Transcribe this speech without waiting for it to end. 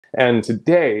And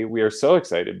today we are so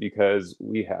excited because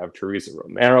we have Teresa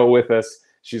Romero with us.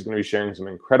 She's going to be sharing some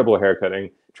incredible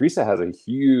haircutting. Teresa has a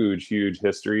huge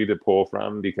history to pull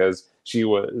from because she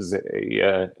was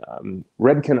a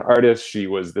Redken artist. She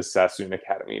was the Sassoon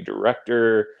Academy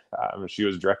director. She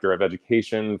was director of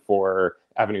education for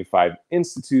Avenue 5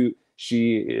 Institute.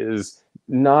 She is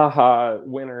NAHA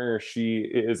winner. She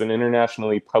is an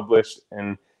internationally published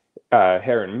and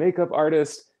hair and makeup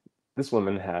artist. This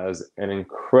woman has an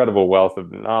incredible wealth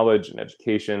of knowledge and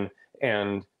education,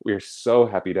 and we're so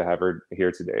happy to have her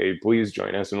here today. Please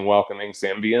join us in welcoming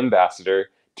Zambia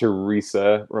Ambassador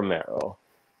Teresa Romero.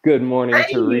 Good morning, Hi,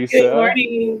 Teresa. Good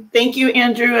morning. Thank you,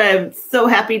 Andrew. I'm so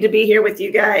happy to be here with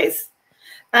you guys.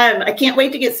 I can't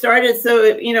wait to get started.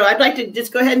 So, I'd like to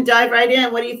just go ahead and dive right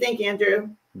in. What do you think, Andrew?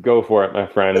 Go for it, my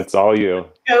friend. It's all you.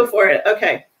 Go for it.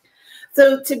 Okay.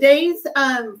 So today's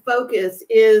focus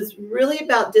is really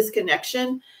about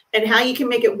disconnection and how you can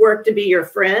make it work to be your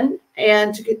friend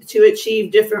and to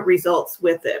achieve different results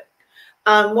with it.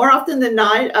 More often than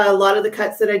not, a lot of the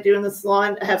cuts that I do in the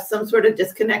salon have some sort of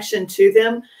disconnection to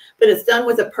them, but it's done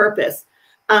with a purpose.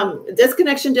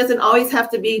 Disconnection doesn't always have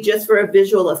to be just for a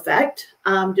visual effect.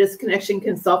 Disconnection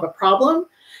can solve a problem.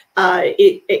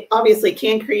 It obviously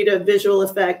can create a visual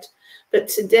effect, but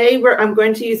today I'm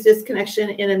going to use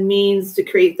disconnection in a means to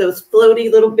create those floaty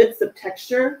little bits of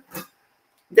texture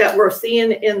that we're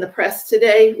seeing in the press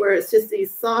today, where it's just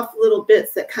these soft little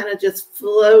bits that kind of just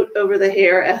float over the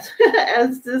hair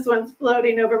as this one's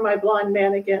floating over my blonde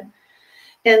mannequin.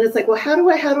 And it's like, well, how do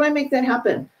I make that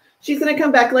happen? She's going to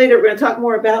come back later. We're going to talk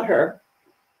more about her,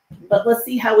 but let's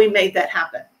see how we made that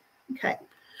happen. Okay.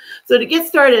 So to get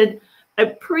started, I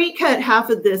pre-cut half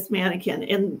of this mannequin.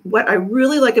 And what I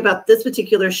really like about this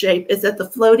particular shape is that the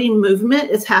floating movement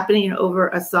is happening over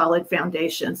a solid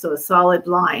foundation. So a solid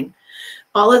line.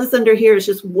 All of this under here is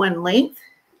just one length.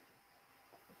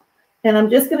 And I'm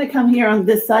just going to come here on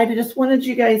this side. I just wanted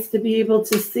you guys to be able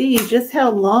to see just how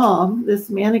long this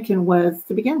mannequin was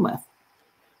to begin with.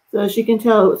 So as you can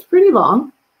tell, it's pretty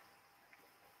long.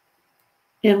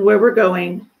 And where we're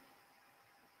going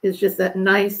is just that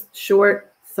nice,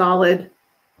 short, solid,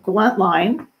 blunt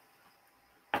line.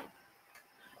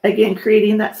 Again,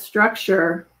 creating that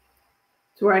structure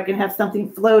to where I can have something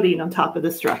floating on top of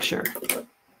the structure.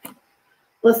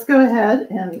 Let's go ahead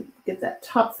and get that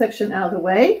top section out of the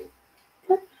way.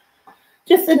 Okay.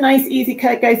 Just a nice, easy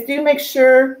cut, guys. Do make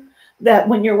sure that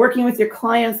when you're working with your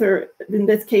clients, or in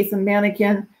this case, a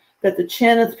mannequin, that the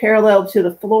chin is parallel to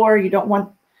the floor. You don't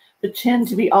want the chin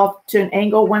to be off to an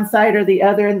angle one side or the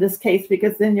other in this case,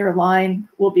 because then your line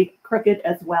will be crooked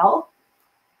as well.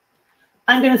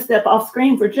 I'm going to step off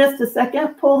screen for just a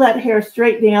second, pull that hair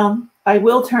straight down. I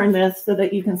will turn this so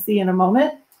that you can see in a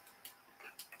moment.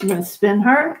 I'm going to spin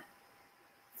her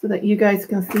so that you guys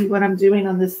can see what I'm doing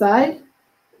on this side.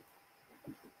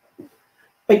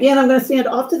 Again, I'm going to stand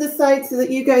off to the side so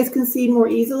that you guys can see more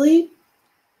easily.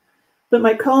 But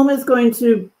my comb is going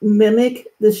to mimic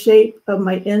the shape of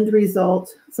my end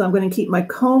result. So I'm going to keep my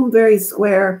comb very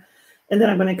square, and then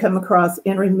I'm going to come across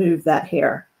and remove that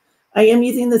hair. I am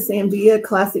using the Zambia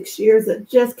Classic shears that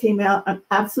just came out. I'm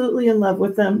absolutely in love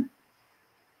with them.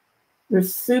 They're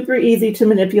super easy to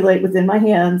manipulate within my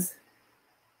hands.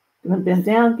 I'm going to bend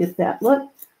down, get that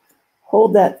look,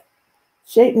 hold that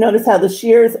shape. Notice how the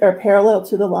shears are parallel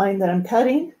to the line that I'm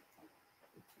cutting.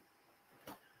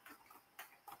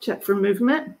 Check for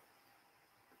movement.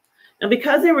 Now,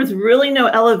 because there was really no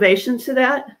elevation to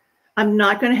that, I'm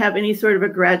not going to have any sort of a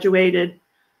graduated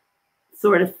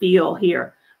sort of feel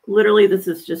here. Literally, this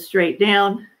is just straight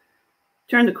down,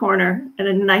 turn the corner, and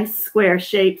a nice square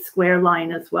shape, square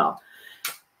line as well.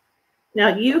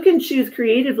 Now, you can choose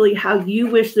creatively how you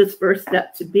wish this first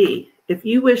step to be. If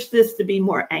you wish this to be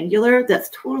more angular, that's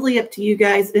totally up to you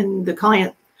guys in the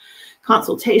client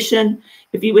consultation.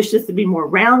 If you wish this to be more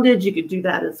rounded, you could do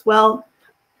that as well.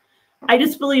 I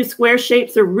just believe square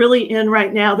shapes are really in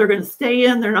right now. They're going to stay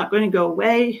in. They're not going to go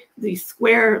away. These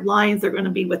square lines are going to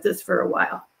be with us for a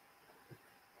while.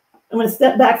 I'm going to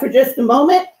step back for just a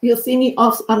moment. You'll see me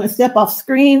off. I'm going to step off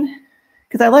screen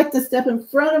because I like to step in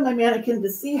front of my mannequin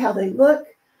to see how they look.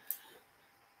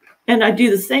 And I do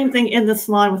the same thing in the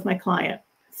salon with my client.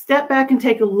 Step back and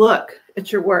take a look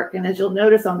at your work. And as you'll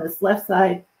notice on this left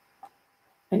side,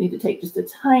 I need to take just a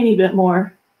tiny bit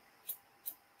more.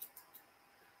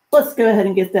 Let's go ahead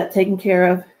and get that taken care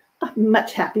of. I'm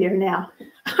much happier now.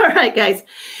 All right, guys.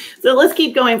 So let's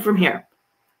keep going from here.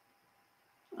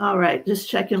 All right, just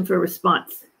checking for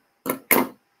response.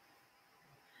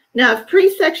 Now, I've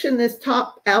pre-sectioned this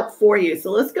top out for you.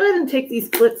 So let's go ahead and take these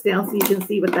clips down so you can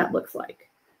see what that looks like.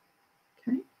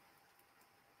 Okay.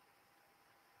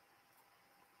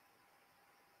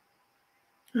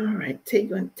 All right,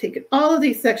 take all of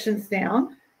these sections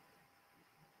down.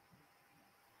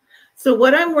 So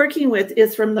what I'm working with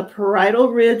is from the parietal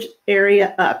ridge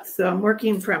area up. So I'm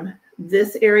working from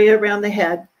this area around the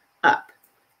head up.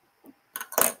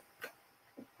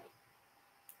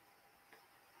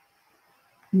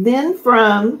 Then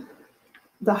from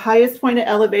the highest point of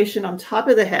elevation on top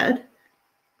of the head,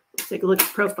 let's take a look at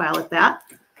the profile at that.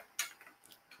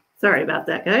 Sorry about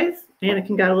that, guys.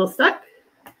 Mannequin got a little stuck.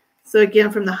 So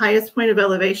again, from the highest point of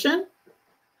elevation,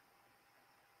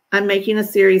 I'm making a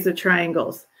series of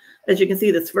triangles. As you can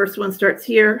see, this first one starts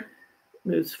here,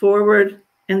 moves forward,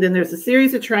 and then there's a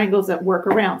series of triangles that work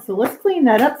around. So let's clean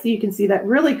that up so you can see that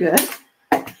really good.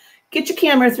 Get your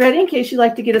cameras ready in case you'd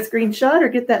like to get a screenshot, or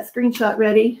get that screenshot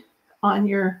ready on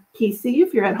your PC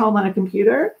if you're at home on a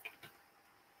computer.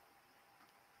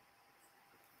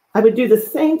 I would do the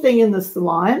same thing in the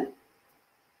salon.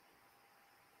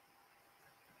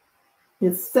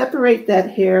 Is separate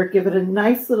that hair, give it a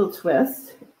nice little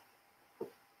twist,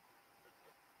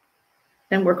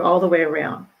 and work all the way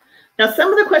around. Now,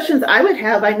 some of the questions I would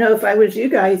have, I know if I was you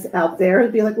guys out there,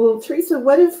 it'd be like, well, Teresa,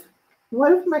 what if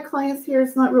my client's hair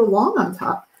is not real long on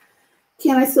top?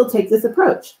 Can I still take this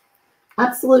approach?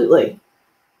 Absolutely.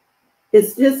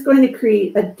 It's just going to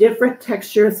create a different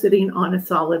texture sitting on a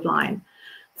solid line.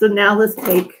 So now let's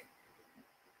take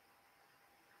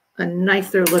a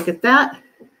nicer look at that.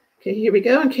 Okay, here we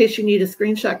go, in case you need a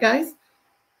screenshot, guys.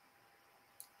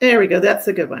 There we go, that's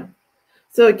a good one.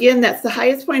 So again, that's the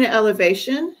highest point of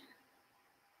elevation,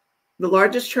 the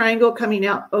largest triangle coming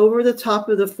out over the top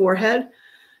of the forehead,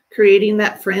 creating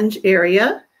that fringe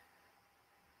area.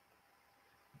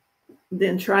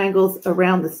 Then triangles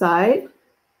around the side.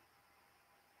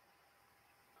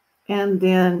 And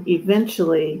then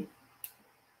eventually,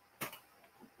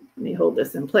 let me hold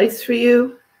this in place for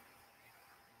you.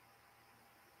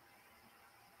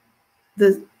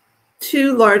 The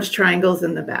two large triangles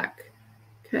in the back.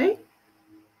 Okay.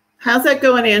 How's that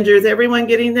going, Andrew? Is everyone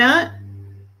getting that?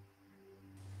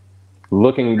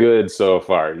 Looking good so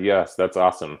far. Yes, that's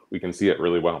awesome. We can see it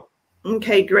really well.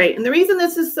 Okay, great. And the reason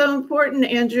this is so important,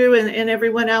 Andrew, and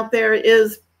everyone out there,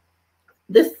 is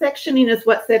this sectioning is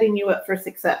what's setting you up for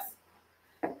success.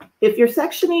 If your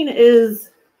sectioning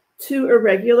is too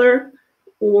irregular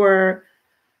or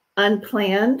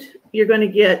unplanned, you're going to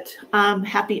get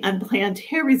happy unplanned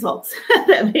hair results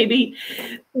that maybe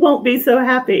won't be so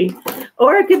happy,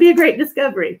 or it could be a great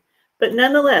discovery. But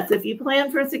nonetheless, if you plan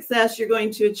for success, you're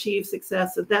going to achieve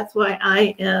success. So that's why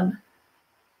I am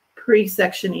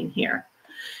pre-sectioning here.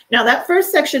 Now that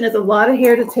first section is a lot of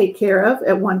hair to take care of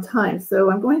at one time. So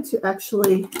I'm going to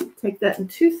actually take that in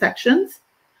two sections.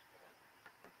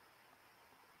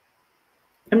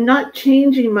 I'm not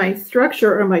changing my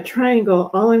structure or my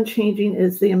triangle. All I'm changing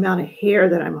is the amount of hair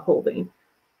that I'm holding.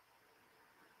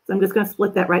 So I'm just going to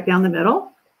split that right down the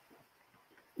middle.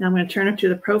 Now I'm going to turn it to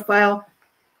the profile,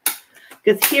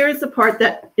 because here's the part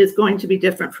that is going to be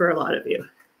different for a lot of you.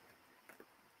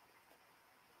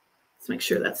 Let's make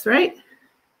sure that's right.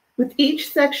 With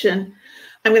each section,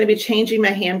 I'm going to be changing my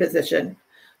hand position.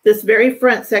 This very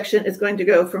front section is going to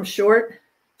go from short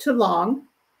to long.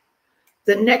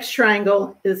 The next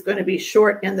triangle is going to be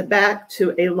short in the back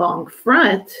to a long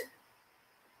front.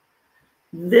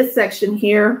 This section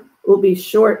here will be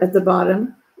short at the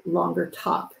bottom, longer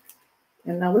top.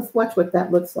 And now let's watch what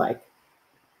that looks like.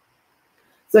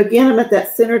 So again, I'm at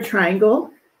that center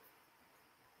triangle.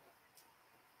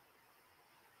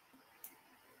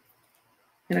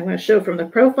 And I'm going to show from the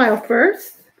profile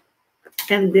first,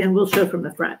 and then we'll show from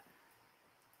the front.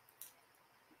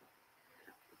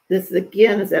 This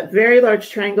again is that very large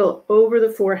triangle over the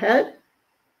forehead.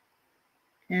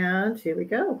 And here we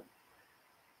go.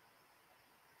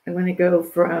 I'm going to go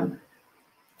from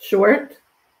short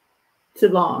to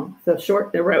long. So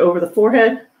short right over the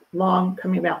forehead, long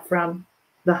coming out from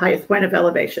the highest point of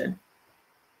elevation.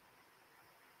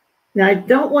 Now I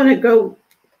don't want to go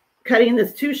cutting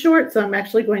this too short, so I'm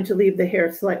actually going to leave the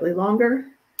hair slightly longer.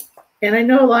 And I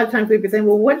know a lot of times people are saying,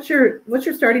 well, what's your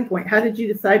starting point? How did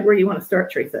you decide where you want to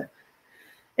start, Teresa?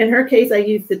 In her case, I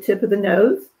used the tip of the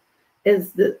nose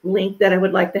as the length that I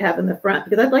would like to have in the front,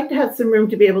 because I'd like to have some room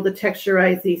to be able to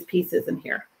texturize these pieces in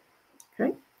here.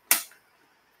 Okay.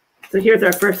 So here's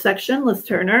our first section. Let's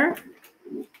turn her.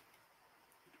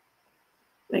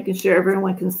 Making sure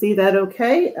everyone can see that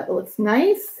okay. That looks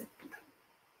nice.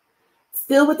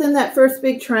 Still within that first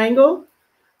big triangle,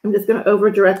 I'm just going to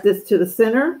over direct this to the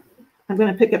center. I'm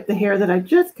going to pick up the hair that I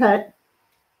just cut.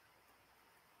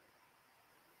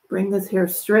 Bring this hair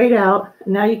straight out.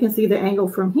 Now you can see the angle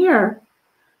from here,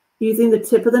 using the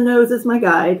tip of the nose as my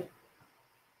guide.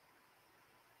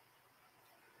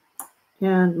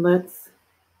 And let's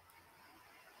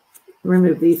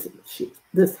remove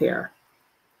this hair.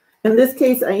 In this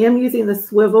case, I am using the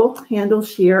swivel handle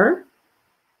shear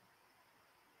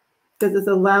because it's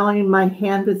allowing my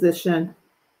hand position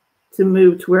to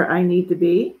move to where I need to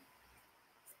be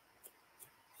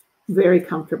very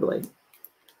comfortably.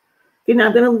 Okay, now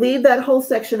I'm going to leave that whole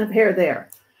section of hair there.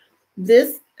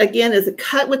 This, again, is a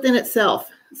cut within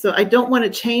itself. So I don't want to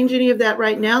change any of that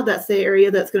right now. That's the area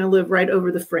that's going to live right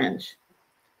over the fringe.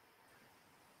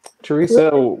 Teresa,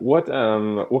 what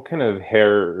kind of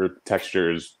hair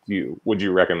textures would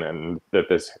you recommend that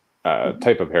this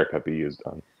type of haircut be used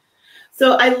on?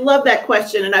 So I love that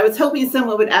question, and I was hoping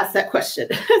someone would ask that question.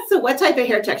 So what type of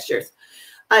hair textures?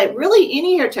 Really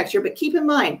any hair texture, but keep in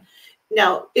mind,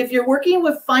 now, if you're working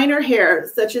with finer hair,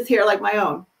 such as hair like my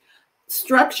own,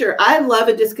 structure, I love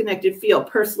a disconnected feel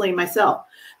personally myself.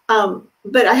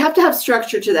 But I have to have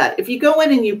structure to that. If you go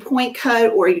in and you point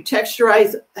cut or you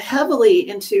texturize heavily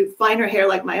into finer hair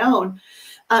like my own,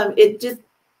 it just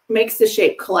makes the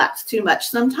shape collapse too much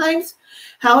sometimes.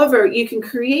 However, you can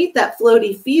create that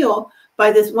floaty feel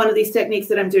by one of these techniques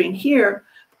that I'm doing here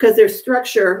because there's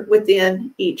structure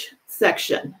within each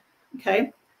section.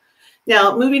 Okay.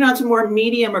 Now, moving on to more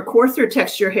medium or coarser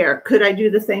texture hair, could I do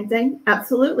the same thing?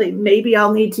 Absolutely. Maybe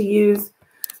I'll need to use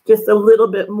just a little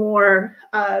bit more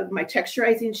of my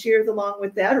texturizing shears along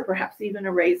with that, or perhaps even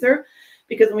a razor,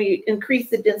 because when we increase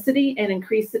the density and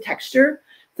increase the texture,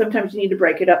 sometimes you need to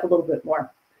break it up a little bit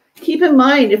more. Keep in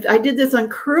mind, if I did this on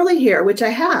curly hair, which I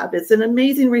have, it's an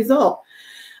amazing result.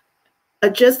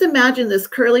 Just imagine this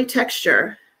curly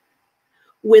texture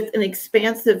with an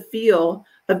expansive feel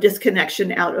of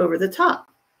disconnection out over the top.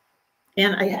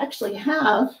 And I actually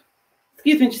have,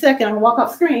 excuse me just a second, I'm gonna walk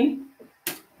off screen,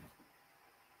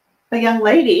 a young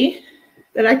lady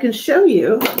that I can show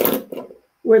you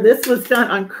where this was done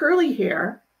on curly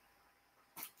hair.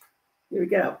 Here we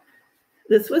go.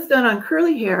 This was done on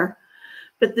curly hair,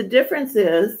 but the difference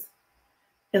is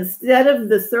instead of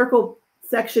the circle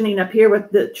sectioning up here with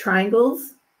the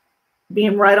triangles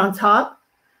being right on top,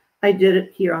 I did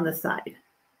it here on the side.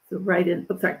 So right in,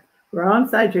 oops, sorry, wrong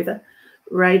side, Teresa.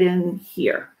 Right in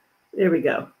here. There we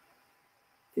go.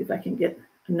 See if I can get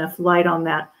enough light on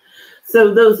that.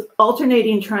 So those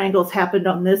alternating triangles happened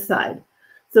on this side.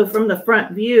 So from the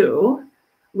front view,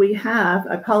 we have,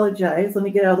 I apologize, let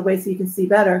me get out of the way so you can see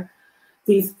better,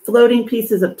 these floating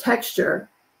pieces of texture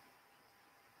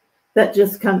that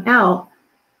just come out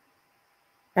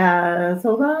as,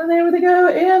 hold on, there we go,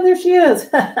 and there she is.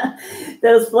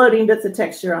 Those floating bits of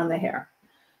texture on the hair.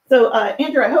 So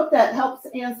Andrew, I hope that helps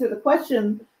answer the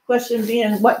question. Question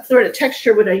being, what sort of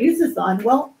texture would I use this on?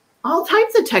 Well, all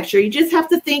types of texture. You just have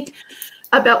to think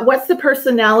about what's the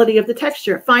personality of the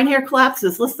texture. Fine hair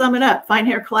collapses. Let's sum it up. Fine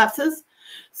hair collapses.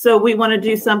 So we want to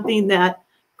do something that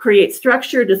creates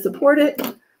structure to support it.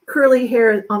 Curly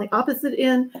hair on the opposite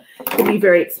end can be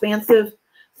very expansive.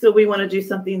 So we want to do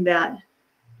something that,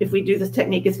 if we do this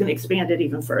technique, is going to expand it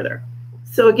even further.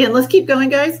 So again, let's keep going,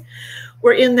 guys.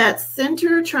 We're in that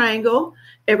center triangle,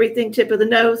 everything tip of the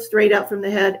nose, straight out from the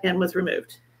head, and was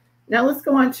removed. Now let's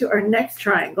go on to our next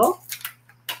triangle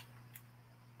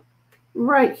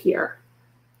right here.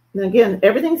 And again,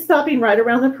 everything's stopping right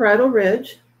around the parietal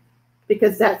ridge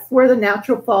because that's where the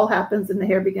natural fall happens and the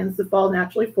hair begins to fall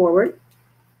naturally forward.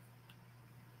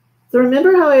 So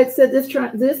remember how I had said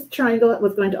this triangle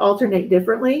was going to alternate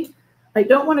differently? I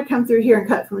don't want to come through here and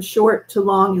cut from short to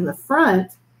long in the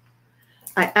front.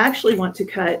 I actually want to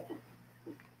cut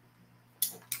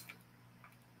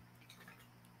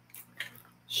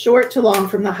short to long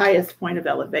from the highest point of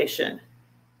elevation.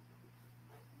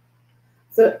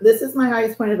 So this is my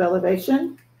highest point of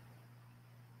elevation.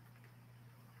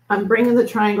 I'm bringing the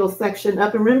triangle section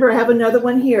up. And remember, I have another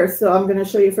one here, so I'm going to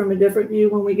show you from a different view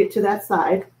when we get to that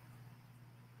side.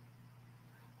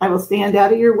 I will stand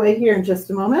out of your way here in just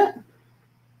a moment.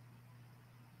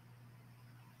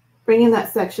 Bringing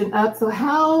that section up. So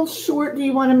how short do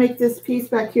you want to make this piece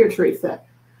back here, Teresa?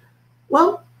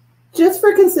 Well, just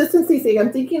for consistency's sake,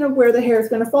 I'm thinking of where the hair is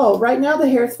going to fall. Right now, the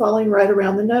hair is falling right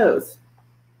around the nose.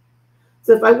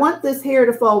 So if I want this hair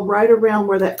to fall right around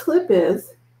where that clip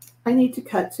is, I need to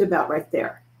cut to about right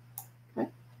there. Okay.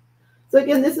 So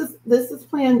again, this is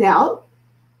planned out.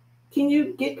 Can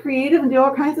you get creative and do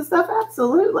all kinds of stuff?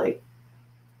 Absolutely.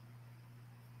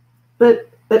 But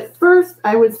at first,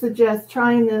 I would suggest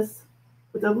trying this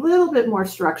with a little bit more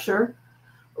structure.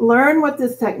 Learn what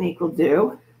this technique will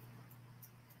do.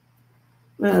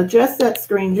 I'm going to adjust that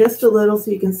screen just a little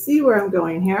so you can see where I'm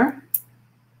going here.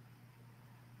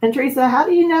 And Teresa, how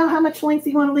do you know how much length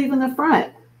you want to leave in the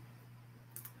front?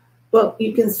 Well,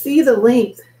 you can see the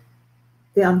length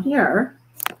down here,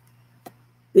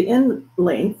 the end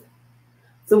length.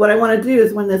 So what I want to do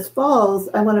is when this falls,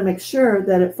 I want to make sure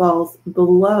that it falls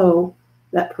below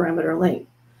that perimeter length.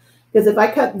 Because if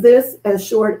I cut this as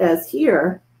short as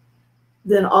here,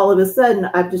 then all of a sudden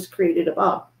I've just created a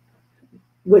bob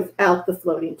without the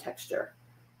floating texture.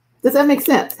 Does that make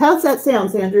sense? How's that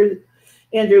sound, Andrew?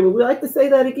 Andrew, would we like to say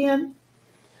that again?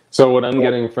 So what I'm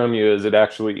getting from you is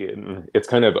it's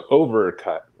kind of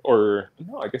overcut, or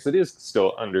no, I guess it is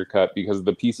still undercut because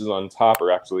the pieces on top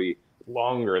are actually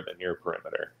longer than your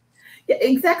perimeter. Yeah,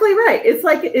 exactly right.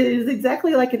 It is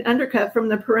exactly like an undercut from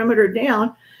the perimeter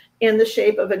down in the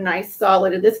shape of a nice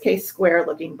solid, in this case, square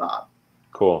looking bob.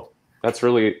 Cool. That's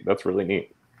really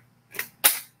neat.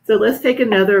 So let's take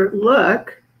another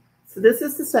look. So this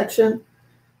is the section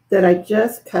that I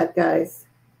just cut, guys.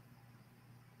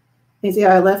 You see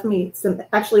how I left some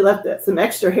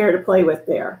extra hair to play with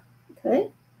there. Okay.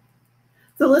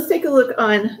 So let's take a look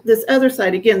on this other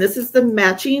side. Again, this is the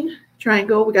matching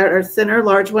triangle. We got our center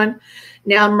large one.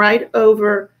 Now I'm right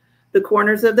over the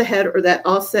corners of the head, or that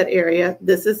offset area.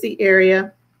 This is the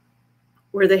area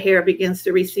where the hair begins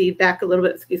to recede back a little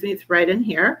bit. Excuse me, it's right in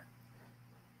here.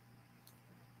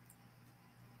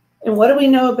 And what do we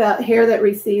know about hair that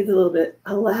recedes a little bit?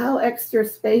 Allow extra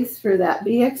space for that.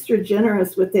 Be extra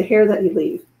generous with the hair that you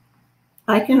leave.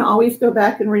 I can always go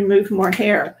back and remove more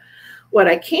hair. What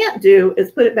I can't do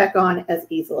is put it back on as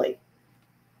easily.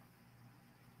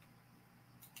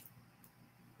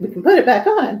 We can put it back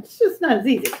on. It's just not as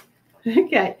easy.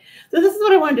 Okay, so this is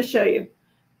what I wanted to show you.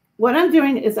 What I'm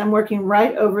doing is I'm working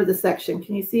right over the section.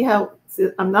 Can you see how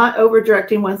I'm not over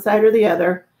directing one side or the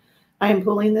other? I am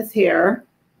pulling this hair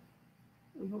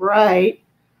right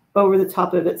over the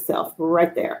top of itself,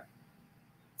 right there.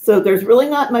 So there's really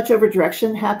not much over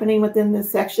direction happening within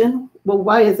this section. Well,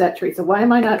 why is that, Teresa? Why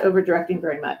am I not over directing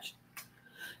very much?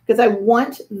 Because I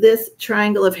want this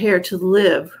triangle of hair to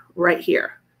live right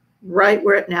here, right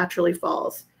where it naturally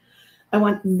falls. I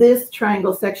want this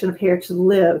triangle section of hair to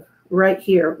live right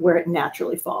here where it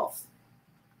naturally falls.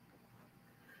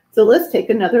 So let's take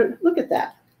another look at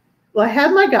that. Well, I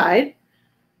have my guide.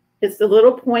 It's the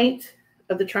little point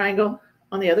of the triangle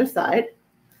on the other side.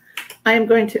 I am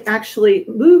going to actually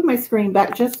move my screen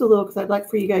back just a little because I'd like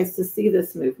for you guys to see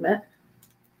this movement.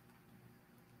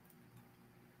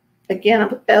 Again,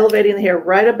 I'm elevating the hair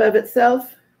right above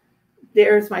itself.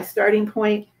 There's my starting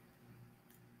point.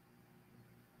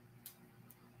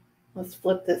 Let's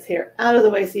flip this hair out of the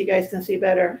way so you guys can see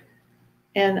better.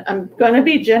 And I'm going to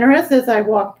be generous as I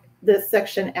walk this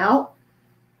section out.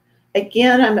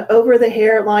 Again, I'm over the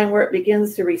hairline where it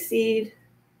begins to recede.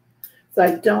 So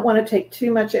I don't want to take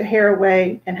too much hair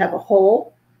away and have a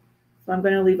hole. So I'm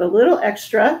going to leave a little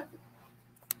extra,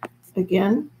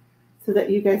 again, so that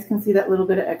you guys can see that little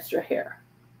bit of extra hair.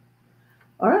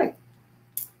 All right.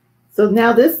 So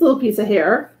now this little piece of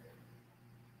hair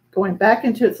going back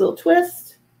into its little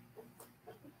twist.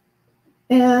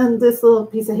 And this little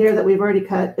piece of hair that we've already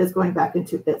cut is going back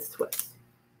into its twist.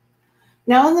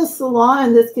 Now in the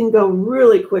salon, this can go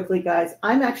really quickly, guys.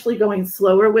 I'm actually going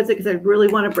slower with it because I really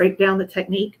want to break down the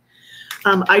technique.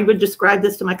 I would describe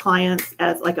this to my clients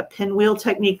as like a pinwheel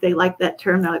technique. They like that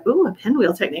term. They're like, ooh, a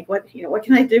pinwheel technique. What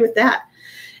can I do with that?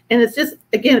 And it's just,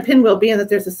 again, a pinwheel being that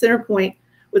there's a center point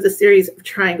with a series of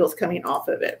triangles coming off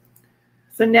of it.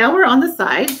 So now we're on the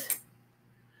sides.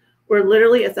 We're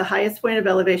literally at the highest point of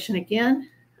elevation again.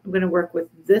 I'm going to work with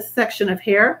this section of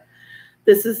hair.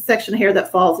 This is a section of hair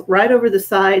that falls right over the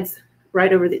sides,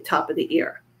 right over the top of the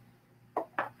ear.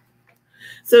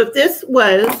 So if this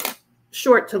was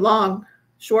short to long,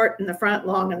 short in the front,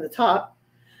 long in the top,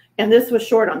 and this was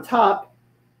short on top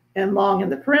and long in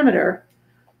the perimeter,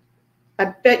 I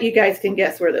bet you guys can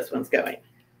guess where this one's going.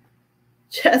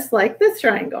 Just like this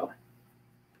triangle.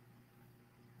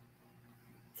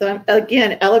 So I'm,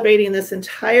 again, elevating this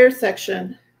entire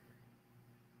section.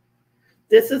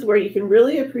 This is where you can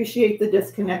really appreciate the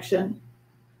disconnection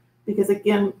because,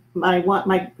 again, I want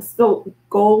my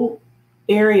goal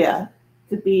area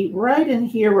to be right in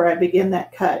here where I begin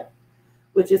that cut,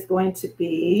 which is going to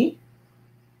be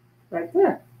right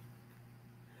there.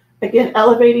 Again,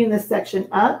 elevating this section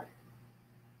up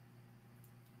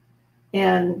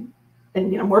and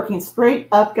I'm working straight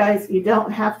up, guys. You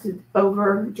don't have to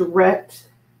over direct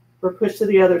or push to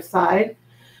the other side.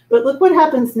 But look what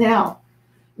happens now.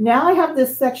 Now I have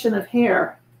this section of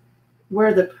hair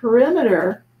where the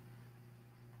perimeter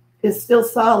is still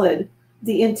solid.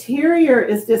 The interior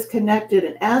is disconnected.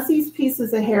 And as these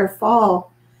pieces of hair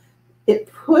fall,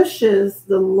 it pushes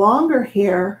the longer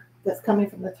hair that's coming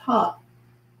from the top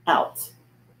out.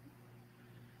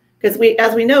 Because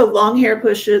as we know, long hair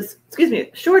pushes, excuse me,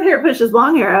 short hair pushes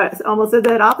long hair. I almost said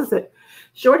that opposite.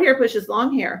 Short hair pushes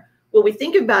long hair. Well, we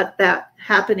think about that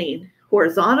happening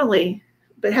horizontally,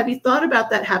 but have you thought about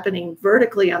that happening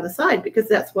vertically on the side? Because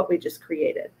that's what we just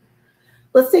created.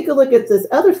 Let's take a look at this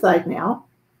other side now.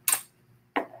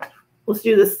 Let's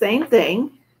do the same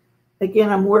thing. Again,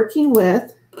 I'm working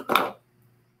with, and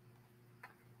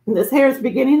this hair is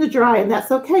beginning to dry, and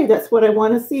that's okay. That's what I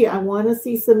want to see. I want to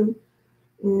see some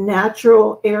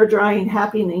natural air drying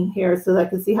happening here so that I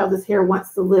can see how this hair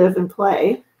wants to live and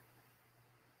play.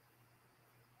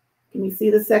 Can you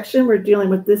see the section? We're dealing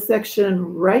with this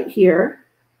section right here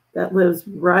that lives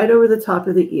right over the top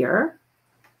of the ear.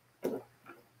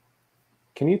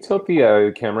 Can you tilt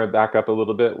the camera back up a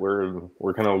little bit?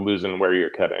 We're kind of losing where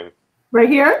you're cutting. Right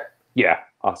here? Yeah,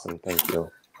 awesome. Thank you.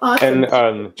 Awesome.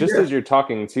 And just as you're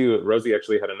talking too, Rosie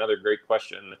actually had another great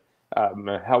question.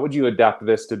 How would you adapt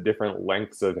this to different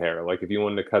lengths of hair? Like if you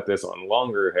wanted to cut this on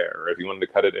longer hair, or if you wanted to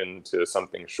cut it into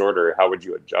something shorter, how would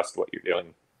you adjust what you're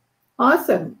doing?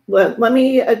 Awesome. Well, let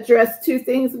me address two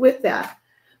things with that.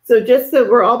 So just so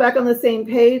we're all back on the same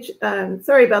page,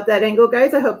 sorry about that angle,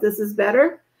 guys. I hope this is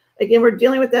better. Again, we're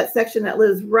dealing with that section that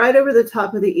lives right over the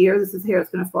top of the ear. This is hair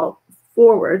that's going to fall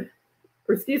forward,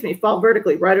 or excuse me, fall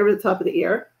vertically right over the top of the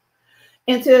ear.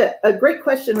 And to a great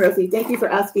question, Rosie, thank you for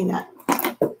asking that.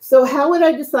 So how would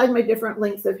I decide my different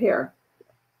lengths of hair?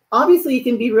 Obviously, you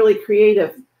can be really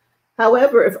creative.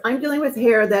 However, if I'm dealing with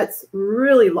hair that's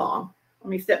really long, let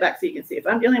me step back so you can see. If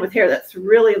I'm dealing with hair that's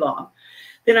really long,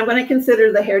 then I'm going to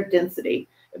consider the hair density.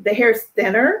 If the hair is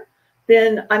thinner,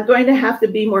 then I'm going to have to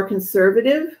be more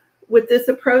conservative with this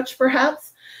approach,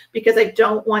 perhaps, because I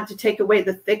don't want to take away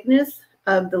the thickness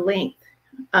of the length.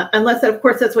 Unless, of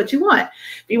course, that's what you want.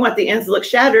 If you want the ends to look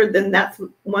shattered, then that's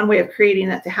one way of creating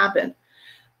that to happen.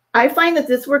 I find that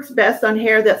this works best on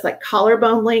hair that's like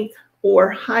collarbone length or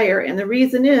higher. And the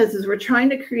reason is we're trying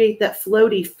to create that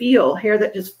floaty feel, hair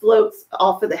that just floats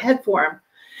off of the head form.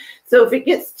 So if it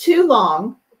gets too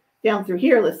long down through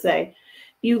here, let's say,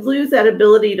 you lose that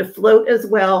ability to float as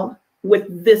well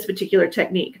with this particular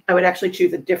technique. I would actually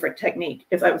choose a different technique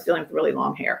if I was dealing with really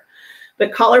long hair.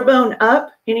 But collarbone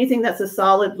up, anything that's a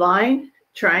solid line,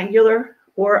 triangular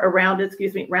or a rounded,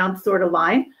 excuse me, round sort of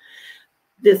line,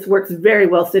 this works very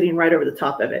well sitting right over the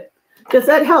top of it. Does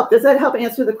that help? Does that help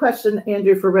answer the question,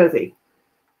 Andrew, for Rosie?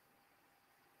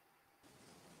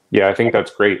 Yeah, I think that's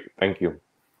great. Thank you.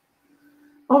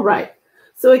 All right.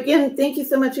 So again, thank you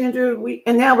so much, Andrew.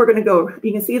 And now we're going to go.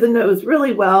 You can see the nose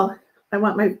really well. I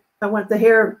want the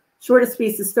hair shortest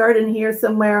piece to start in here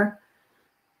somewhere.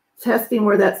 Testing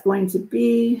where that's going to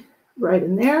be, right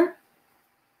in there.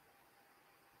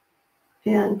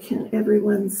 And can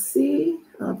everyone see?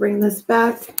 I'll bring this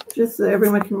back just so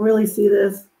everyone can really see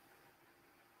this.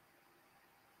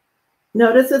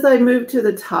 Notice as I move to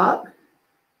the top,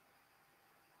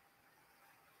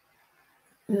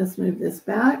 let's move this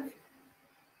back.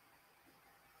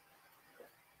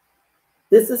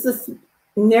 This is the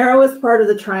narrowest part of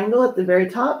the triangle at the very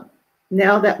top.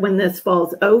 Now that when this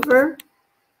falls over,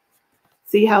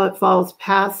 see how it falls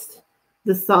past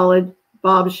the solid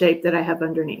bob shape that I have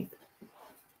underneath.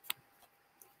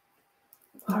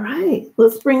 All right,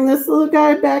 let's bring this little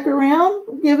guy back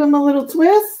around, give him a little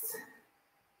twist.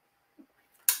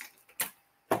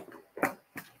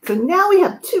 So now we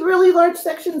have two really large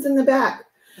sections in the back.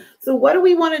 So what do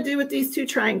we want to do with these two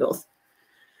triangles?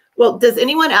 Well, does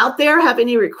anyone out there have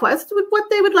any requests with what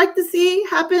they would like to see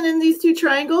happen in these two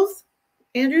triangles?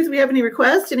 Andrews, do we have any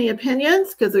requests, any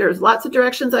opinions? Because there's lots of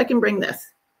directions I can bring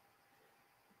this.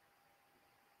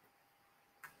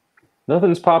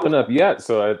 Nothing's popping up yet,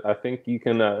 so I think you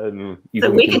can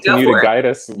continue to guide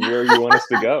us where you want us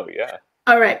to go. Yeah.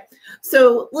 All right.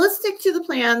 So let's stick to the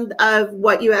plan of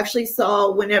what you actually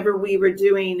saw whenever we were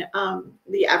doing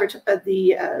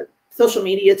the social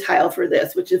media tile for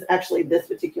this, which is actually this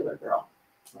particular girl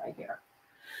right here.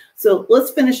 So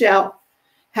let's finish out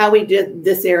how we did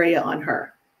this area on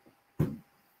her.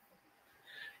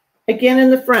 Again, in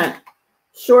the front,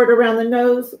 short around the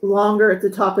nose, longer at the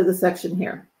top of the section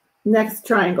here. Next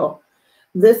triangle.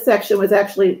 This section was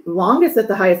actually longest at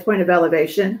the highest point of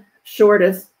elevation,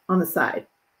 shortest on the side.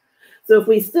 So if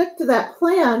we stick to that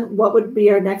plan, what would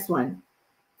be our next one?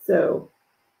 So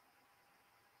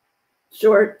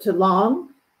short to long,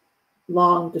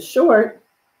 long to short,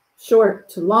 short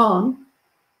to long,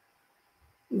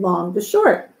 long to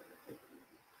short.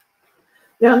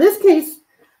 Now in this case,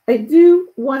 I do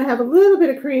want to have a little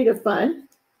bit of creative fun.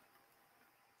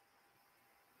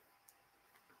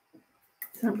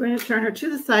 So I'm going to turn her to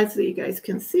the side so you guys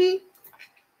can see.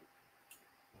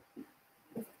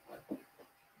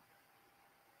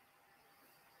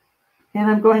 And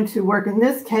I'm going to work in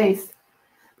this case,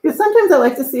 because sometimes I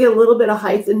like to see a little bit of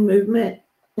height and movement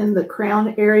in the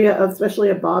crown area of especially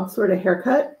a bob sort of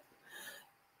haircut.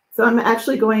 So I'm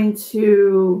actually going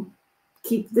to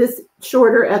keep this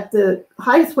shorter at the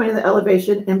highest point of the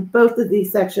elevation in both of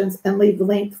these sections and leave the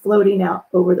length floating out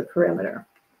over the perimeter.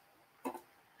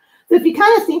 So if you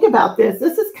kind of think about this,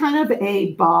 this is kind of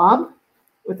a bob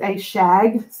with a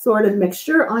shag sort of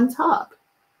mixture on top.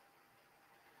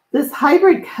 This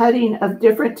hybrid cutting of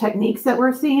different techniques that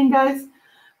we're seeing, guys,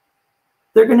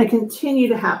 they're going to continue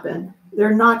to happen.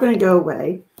 They're not going to go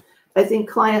away. I think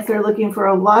clients are looking for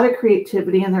a lot of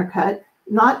creativity in their cut,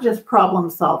 not just problem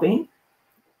solving.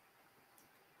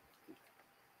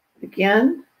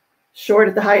 Again, short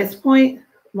at the highest point,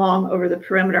 long over the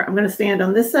perimeter. I'm going to stand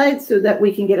on this side so that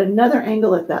we can get another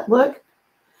angle at that look.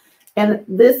 And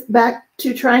this back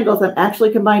two triangles, I'm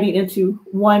actually combining into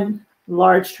one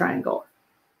large triangle.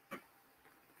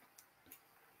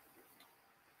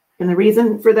 And the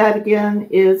reason for that, again,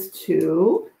 is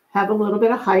to have a little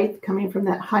bit of height coming from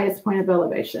that highest point of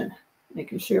elevation.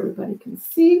 Making sure everybody can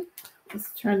see.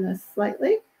 Let's turn this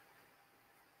slightly.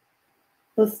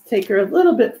 Let's take her a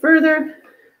little bit further.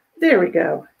 There we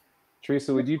go.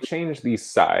 Teresa, would you change the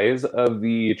size of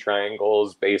the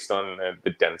triangles based on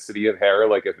the density of hair?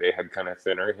 Like if they had kind of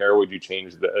thinner hair, would you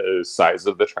change the size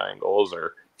of the triangles,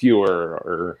 or fewer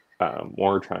or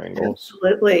more triangles?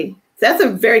 Absolutely. That's a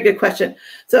very good question.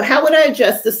 So how would I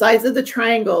adjust the size of the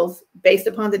triangles based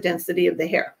upon the density of the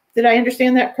hair? Did I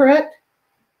understand that correct?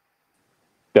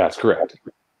 That's correct.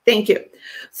 Thank you.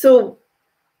 So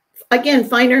again,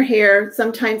 finer hair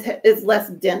sometimes is less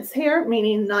dense hair,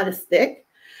 meaning not as thick.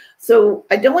 So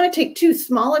I don't want to take too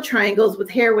small triangles with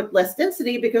hair with less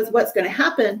density, because what's going to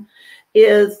happen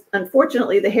is,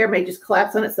 unfortunately, the hair may just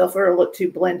collapse on itself or look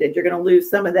too blended. You're going to lose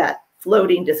some of that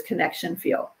floating disconnection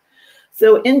feel.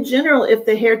 So in general, if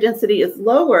the hair density is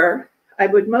lower, I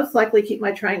would most likely keep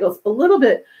my triangles a little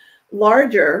bit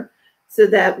larger so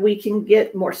that we can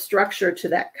get more structure to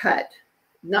that cut.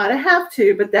 Not a have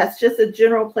to, but that's just a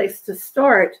general place to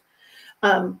start.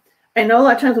 I know a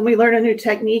lot of times when we learn a new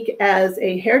technique as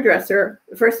a hairdresser,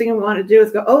 the first thing we want to do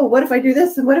is go, oh, what if I do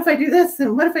this? And what if I do this?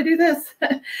 And what if I do this?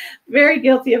 Very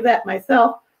guilty of that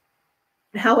myself.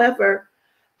 However,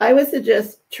 I would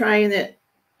suggest trying it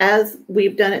as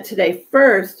we've done it today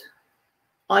first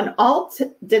on all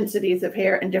densities of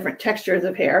hair and different textures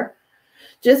of hair,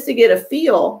 just to get a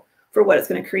feel for what it's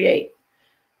going to create.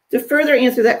 To further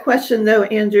answer that question, though,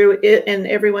 Andrew and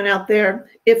everyone out there,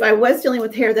 if I was dealing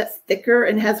with hair that's thicker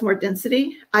and has more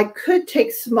density, I could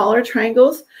take smaller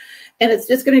triangles, and it's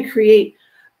just going to create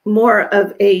more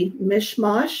of a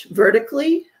mishmash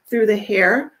vertically through the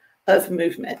hair of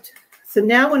movement. So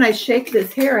now when I shake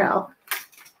this hair out,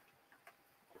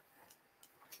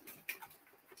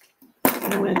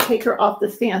 and I'm going to take her off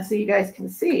the stand so you guys can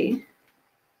see,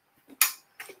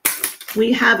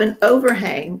 we have an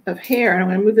overhang of hair, and I'm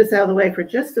going to move this out of the way for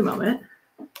just a moment.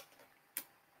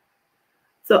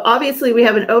 So obviously we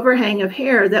have an overhang of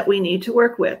hair that we need to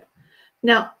work with.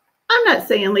 Now, I'm not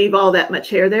saying leave all that much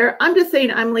hair there. I'm just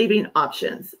saying I'm leaving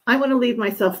options. I want to leave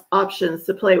myself options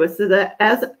to play with so that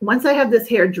once I have this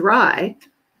hair dry,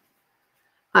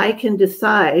 I can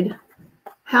decide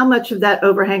how much of that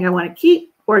overhang I want to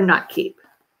keep or not keep.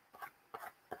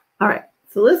 All right,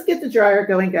 so let's get the dryer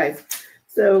going, guys.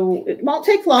 So it won't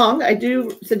take long. I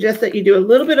do suggest that you do a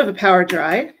little bit of a power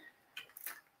dry,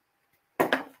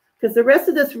 because the rest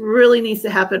of this really needs to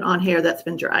happen on hair that's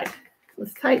been dried.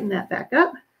 Let's tighten that back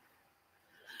up.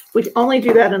 We only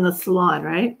do that in the salon,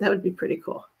 right? That would be pretty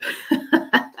cool.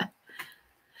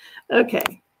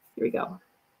 Okay, here we go.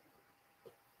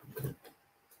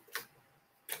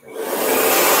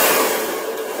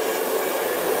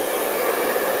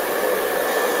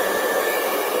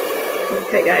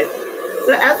 Okay, guys.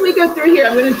 So as we go through here,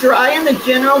 I'm going to dry in the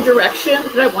general direction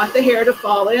that I want the hair to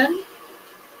fall in.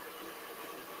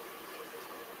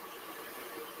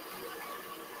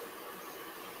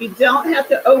 You don't have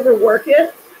to overwork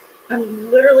it.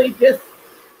 I'm literally just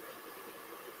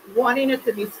wanting it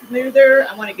to be smoother.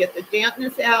 I want to get the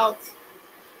dampness out.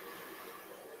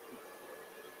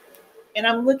 And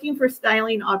I'm looking for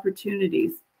styling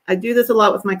opportunities. I do this a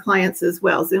lot with my clients as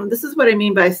well. So this is what I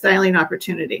mean by styling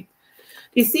opportunity.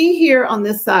 You see here on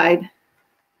this side,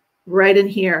 right in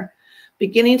here,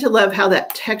 beginning to love how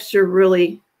that texture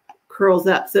really curls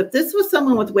up. So if this was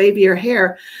someone with wavier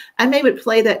hair, I may would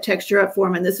play that texture up for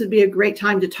them, and this would be a great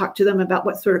time to talk to them about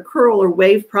what sort of curl or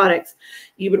wave products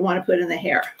you would want to put in the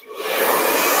hair.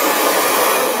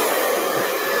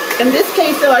 In this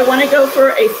case, though, I want to go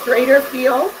for a straighter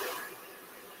feel.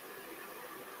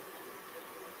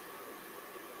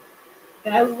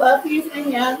 And I love to use my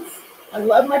hands. I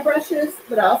love my brushes,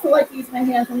 but I also like to use my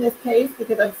hands in this case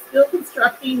because I'm still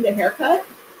constructing the haircut.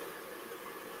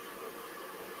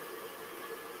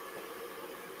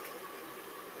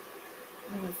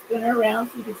 I'm going to spin her around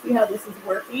so you can see how this is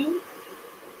working.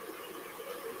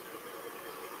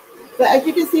 So as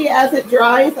you can see, as it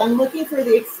dries, I'm looking for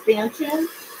the expansion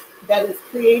that it's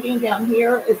creating down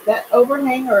here. Is that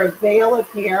overhang or a veil of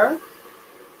hair?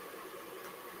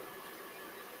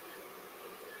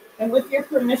 And with your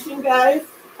permission, guys,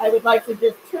 I would like to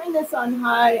just turn this on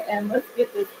high and let's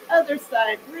get this other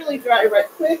side really dry right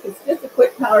quick. It's just a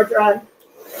quick power dry.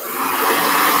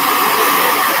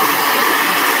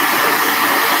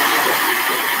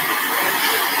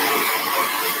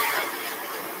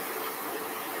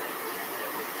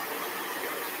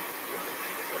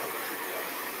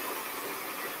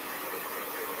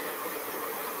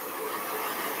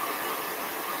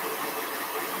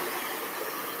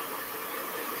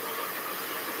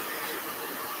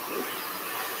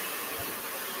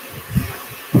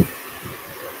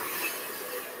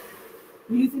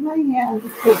 Using my hands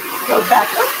to go back.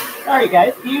 Oh, sorry,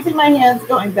 guys. Using my hands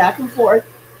going back and forth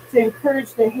to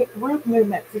encourage the root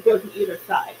movement to go to either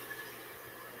side.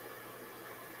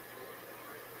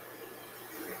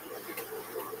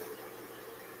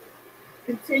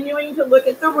 Continuing to look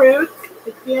at the roots.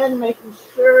 Again, making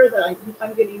sure that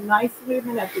I'm getting nice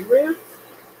movement at the roots.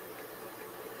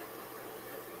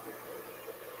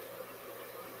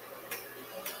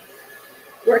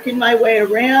 Working my way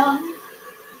around.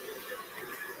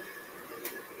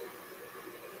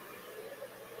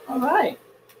 All right.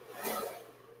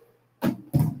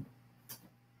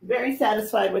 Very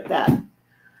satisfied with that.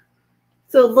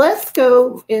 So let's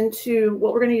go into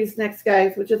what we're going to use next,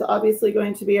 guys, which is obviously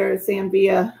going to be our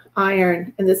Zambia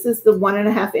iron. And this is the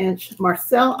 1.5 inch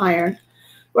Marcel iron.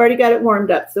 We already got it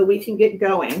warmed up so we can get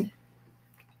going.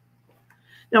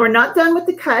 Now we're not done with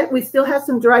the cut. We still have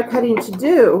some dry cutting to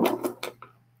do.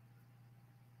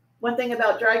 One thing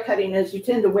about dry cutting is you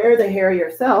tend to wear the hair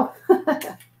yourself.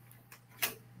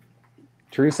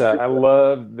 Teresa, I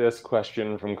love this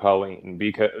question from Colleen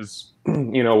because,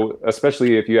 you know,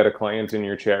 especially if you had a client in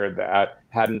your chair that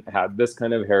hadn't had this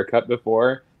kind of haircut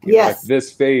before, yes, at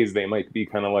this phase, they might be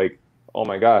kind of like, oh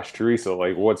my gosh, Teresa,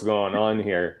 like what's going on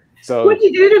here? So what'd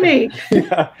you do to me?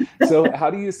 Yeah. So how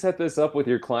do you set this up with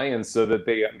your clients so that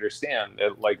they understand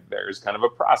that like there's kind of a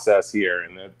process here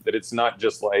and that it's not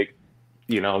just like,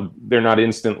 you know, they're not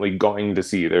instantly going to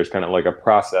see, there's kind of like a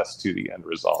process to the end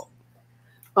result.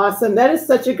 Awesome. That is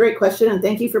such a great question. And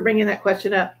thank you for bringing that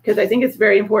question up because I think it's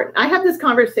very important. I have this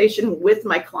conversation with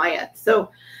my client.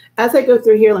 So as I go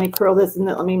through here, let me curl this and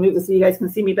let me move this so you guys can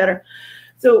see me better.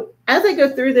 So as I go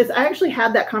through this, I actually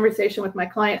had that conversation with my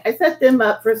client. I set them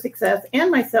up for success and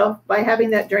myself by having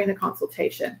that during the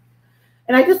consultation.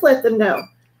 And I just let them know,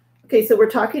 okay, so we're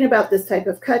talking about this type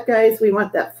of cut, guys. We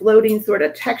want that floating sort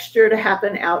of texture to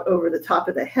happen out over the top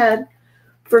of the head.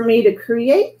 For me to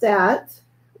create that,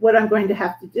 what I'm going to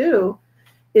have to do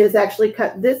is actually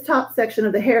cut this top section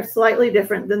of the hair slightly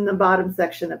different than the bottom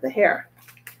section of the hair.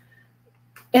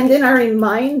 And then I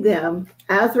remind them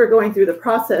as we're going through the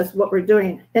process what we're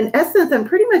doing. In essence, I'm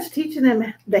pretty much teaching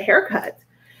them the haircut.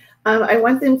 I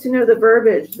want them to know the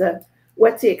verbiage,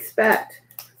 what to expect.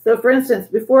 So for instance,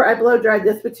 before I blow dried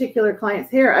this particular client's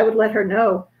hair, I would let her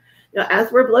know, you know,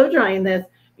 as we're blow drying this,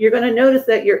 you're going to notice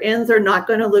that your ends are not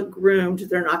going to look groomed.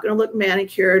 They're not going to look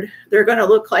manicured. They're going to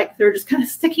look like they're just kind of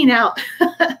sticking out.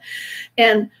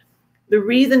 And the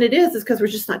reason it is because we're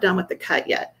just not done with the cut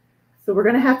yet. So we're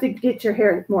going to have to get your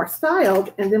hair more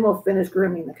styled, and then we'll finish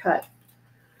grooming the cut,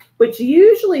 which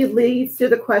usually leads to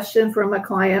the question from a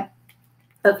client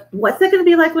of what's it going to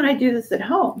be like when I do this at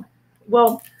home?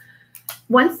 Well,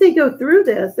 once they go through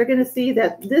this, they're going to see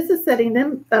that this is setting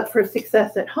them up for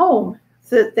success at home,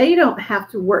 so that they don't have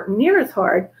to work near as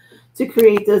hard to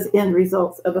create those end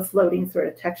results of a floating sort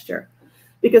of texture.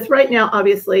 Because right now,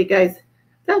 obviously, guys,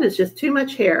 that is just too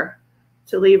much hair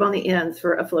to leave on the ends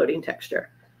for a floating texture.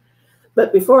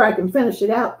 But before I can finish it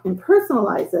out and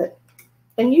personalize it,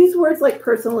 and use words like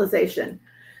personalization,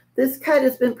 this cut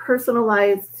has been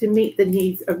personalized to meet the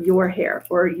needs of your hair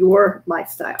or your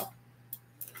lifestyle.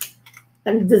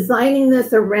 I'm designing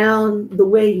this around the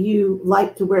way you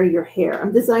like to wear your hair.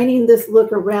 I'm designing this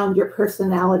look around your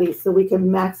personality so we can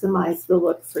maximize the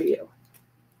look for you.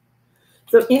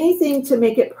 So anything to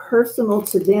make it personal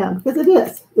to them, because it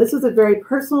is. This is a very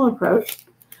personal approach.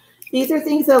 These are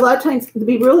things that a lot of times, to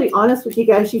be really honest with you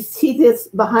guys, you see this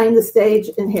behind the stage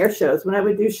in hair shows. When I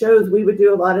would do shows, we would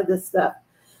do a lot of this stuff.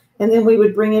 And then we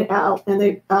would bring it out and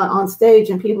they on stage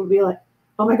and people would be like,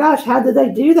 oh my gosh, how did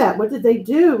they do that? What did they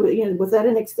do? You know, was that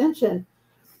an extension?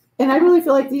 And I really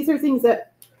feel like these are things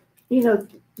that, you know,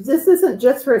 this isn't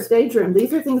just for a stage room.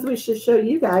 These are things we should show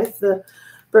you guys, the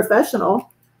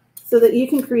professional, so that you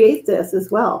can create this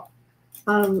as well.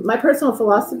 My personal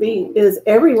philosophy is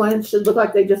everyone should look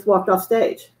like they just walked off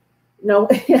stage. No,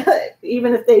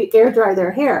 even if they air dry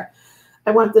their hair,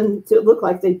 I want them to look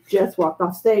like they just walked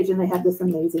off stage and they have this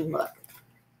amazing look.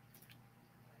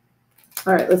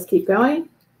 All right, let's keep going.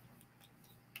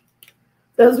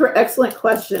 Those were excellent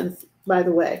questions, by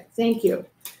the way. Thank you.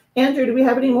 Andrew, do we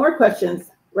have any more questions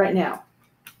right now?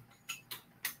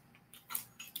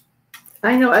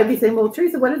 I know I'd be saying, well,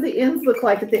 Teresa, what do the ends look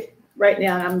like right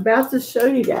now? And I'm about to show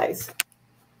you guys.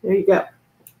 There you go.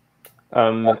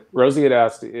 Rosie had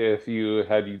asked if you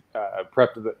had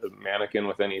prepped the mannequin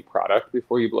with any product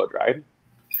before you blow dried.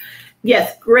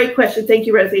 Yes, great question. Thank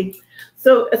you, Rosie.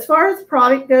 So as far as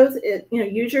product goes,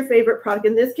 use your favorite product.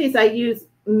 In this case, I use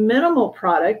minimal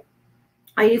product.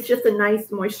 I use just a nice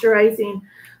moisturizing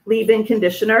leave-in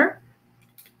conditioner.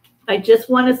 I just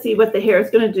want to see what the hair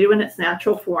is going to do in its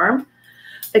natural form.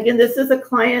 Again, this is a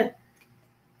client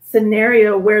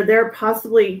scenario where they're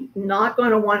possibly not going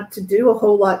to want to do a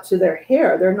whole lot to their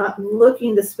hair. They're not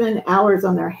looking to spend hours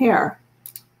on their hair.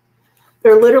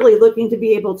 They're literally looking to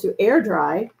be able to air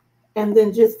dry and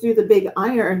then just do the big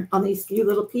iron on these few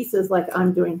little pieces like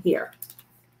I'm doing here.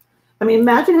 I mean,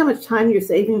 imagine how much time you're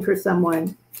saving for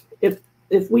someone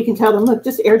if we can tell them, look,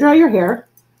 just air dry your hair.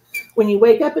 When you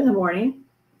wake up in the morning,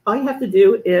 all you have to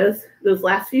do is those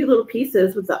last few little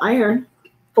pieces with the iron,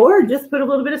 or just put a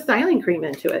little bit of styling cream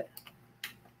into it.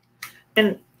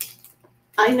 And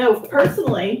I know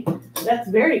personally, that's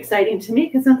very exciting to me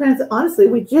because sometimes, honestly,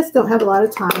 we just don't have a lot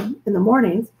of time in the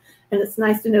mornings. And it's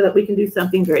nice to know that we can do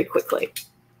something very quickly.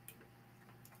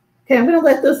 Okay, I'm going to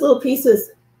let those little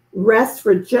pieces rest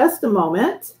for just a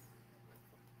moment.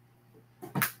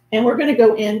 And we're going to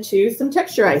go into some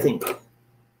texturizing.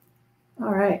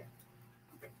 All right.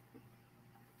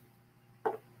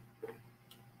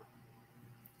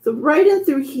 So right in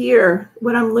through here,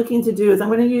 what I'm looking to do is I'm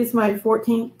going to use my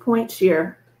 14-point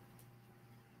shear.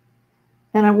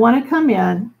 And I want to come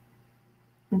in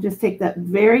and just take that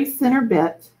very center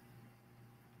bit.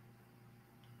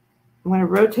 I want to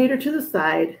rotate her to the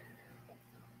side.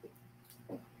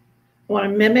 I want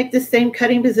to mimic the same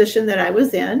cutting position that I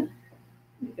was in.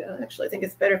 Actually, I think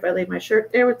it's better if I leave my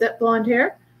shirt there with that blonde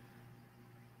hair.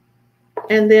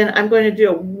 And then I'm going to do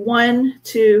a 1,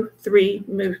 2, 3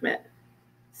 movement.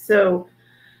 So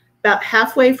about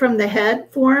halfway from the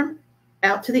head form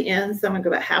out to the ends. So I'm going to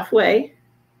go about halfway.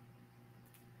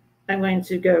 I'm going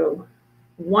to go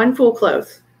 1 full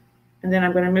close. And then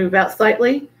I'm going to move out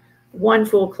slightly. 1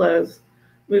 full close,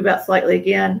 move out slightly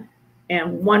again,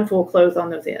 and 1 full close on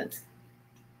those ends.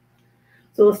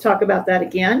 So let's talk about that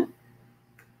again.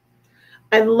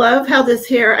 I love how this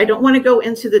hair, I don't want to go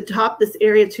into the top, this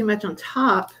area too much on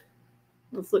top.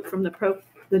 Let's look from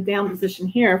the down position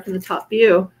here from the top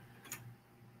view.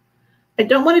 I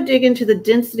don't want to dig into the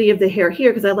density of the hair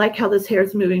here because I like how this hair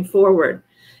is moving forward.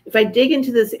 If I dig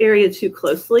into this area too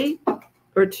closely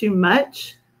or too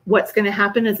much, what's going to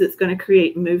happen is it's going to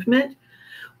create movement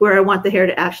where I want the hair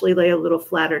to actually lay a little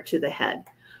flatter to the head.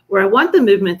 Where I want the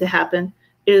movement to happen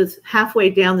is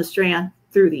halfway down the strand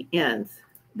through the ends.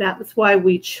 That's why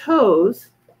we chose,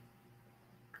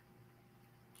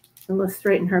 and let's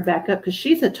straighten her back up because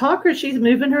she's a talker. She's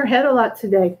moving her head a lot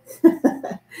today.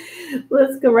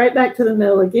 Let's go right back to the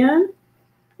middle again.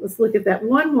 Let's look at that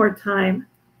one more time.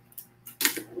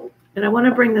 And I want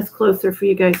to bring this closer for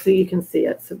you guys so you can see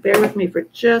it. So bear with me for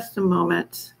just a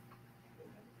moment.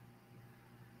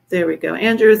 There we go.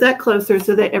 Andrew, is that closer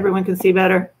so that everyone can see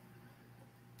better?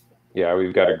 Yeah,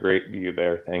 we've got a great view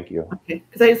there. Thank you. Okay,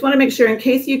 because I just want to make sure in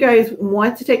case you guys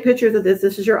want to take pictures of this,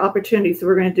 this is your opportunity. So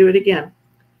we're going to do it again.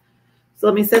 So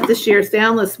let me set the shears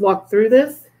down. Let's walk through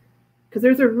this because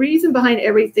there's a reason behind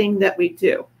everything that we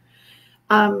do.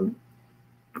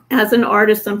 As an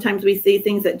artist, sometimes we see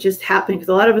things that just happen because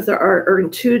a lot of us are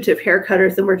intuitive hair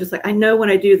cutters and we're just like, I know when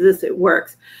I do this, it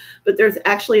works. But there's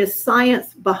actually a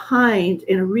science behind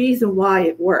and a reason why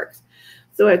it works.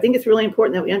 So I think it's really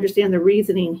important that we understand the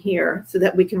reasoning here so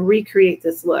that we can recreate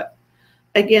this look.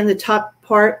 Again, the top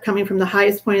part coming from the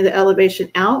highest point of the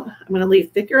elevation out, I'm going to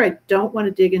leave thicker. I don't want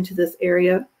to dig into this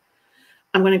area.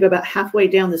 I'm going to go about halfway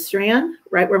down the strand,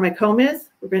 right where my comb is.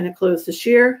 We're going to close the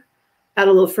shear, add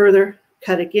a little further,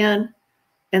 cut again,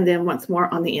 and then once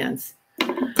more on the ends.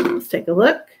 Let's take a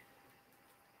look.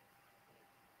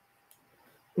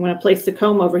 I'm going to place the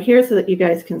comb over here so that you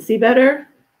guys can see better.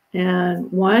 And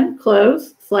 1,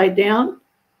 close, slide down,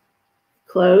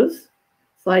 close,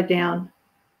 slide down,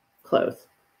 close.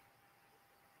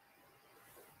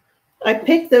 I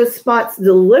picked those spots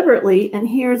deliberately, and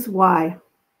here's why.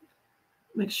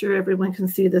 Make sure everyone can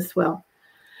see this well.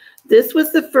 This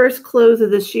was the first close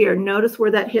of the shear. Notice where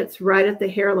that hits right at the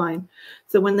hairline.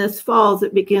 So when this falls,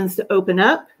 it begins to open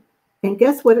up. And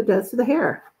guess what it does to the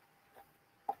hair?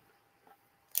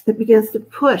 It begins to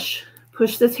push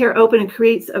this hair open and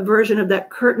creates a version of that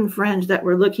curtain fringe that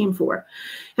we're looking for.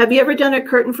 Have you ever done a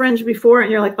curtain fringe before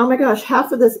and you're like, oh my gosh,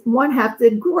 half of this, one half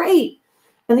did great.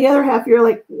 And the other half, you're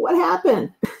like, what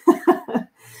happened?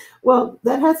 Well,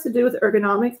 that has to do with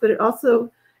ergonomics, but it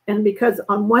also, and because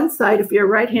on one side, if you're a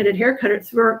right-handed hair cutter, it's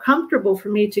very comfortable for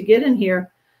me to get in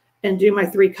here and do my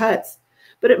 3 cuts.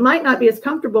 But it might not be as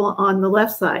comfortable on the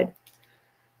left side.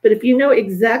 But if you know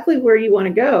exactly where you want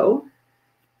to go,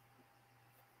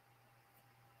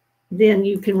 then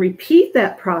you can repeat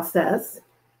that process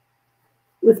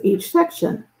with each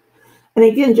section. And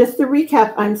again, just to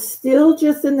recap, I'm still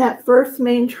just in that first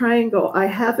main triangle. I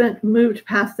haven't moved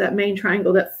past that main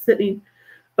triangle that's sitting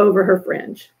over her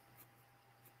fringe.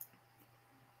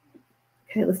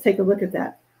 Okay, let's take a look at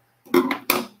that.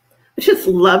 I just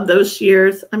love those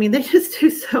shears. I mean, they just do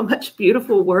so much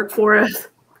beautiful work for us.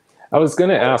 I was going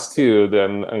to ask too,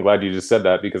 then I'm glad you just said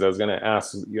that, because I was going to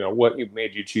ask, what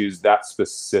made you choose that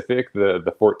specific,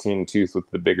 the 14 tooth with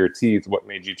the bigger teeth, what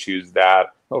made you choose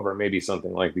that over maybe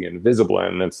something like the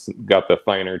Invisalign that's got the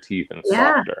finer teeth and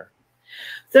softer?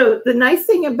 So the nice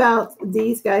thing about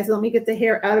these guys, let me get the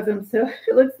hair out of them so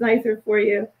it looks nicer for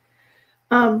you.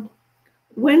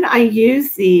 When I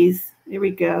use these, here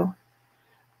we go,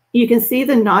 you can see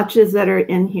the notches that are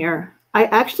in here. I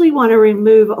actually want to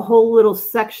remove a whole little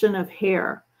section of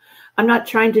hair. I'm not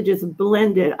trying to just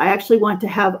blend it. I actually want to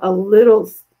have a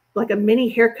little, like a mini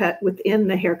haircut within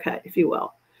the haircut, if you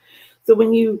will. So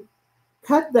when you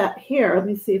cut that hair, let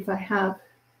me see if I have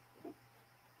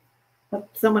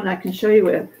someone I can show you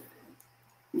with.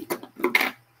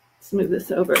 Let's move this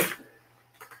over.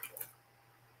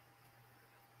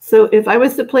 So if I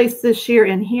was to place this shear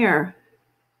in here,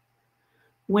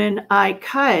 when I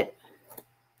cut,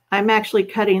 I'm actually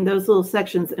cutting those little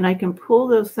sections, and I can pull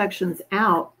those sections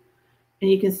out and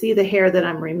you can see the hair that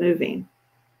I'm removing.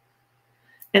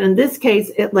 And in this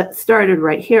case, it started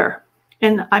right here.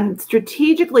 And I'm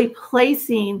strategically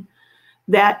placing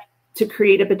that to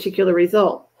create a particular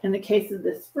result. In the case of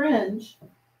this fringe,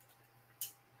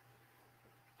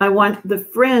 I want the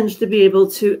fringe to be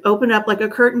able to open up like a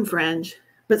curtain fringe,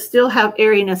 but still have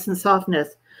airiness and softness.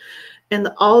 And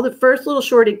all the first little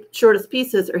shortest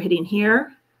pieces are hitting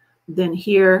here, then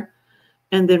here,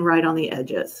 and then right on the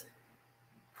edges.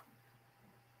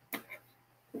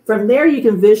 From there, you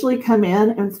can visually come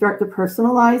in and start to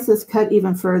personalize this cut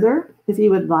even further if you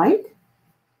would like.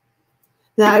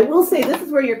 Now, I will say this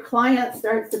is where your client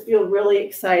starts to feel really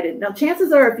excited. Now,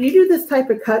 chances are if you do this type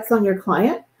of cuts on your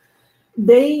client,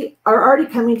 they are already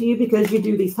coming to you because you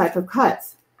do these type of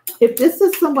cuts. If this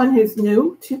is someone who's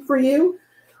new for you,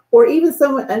 or even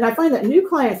someone, and I find that new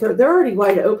clients they're already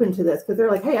wide open to this because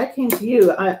they're like, hey, I came to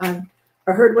you. I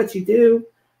heard what you do.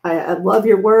 I love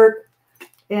your work.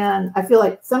 And I feel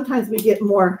like sometimes we get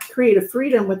more creative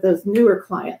freedom with those newer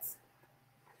clients.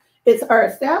 It's our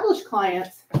established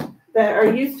clients that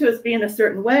are used to us being a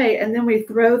certain way, and then we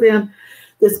throw them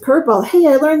this curveball. Hey,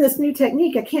 I learned this new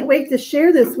technique. I can't wait to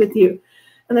share this with you.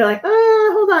 And they're like,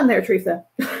 hold on there, Teresa.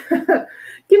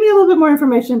 Give me a little bit more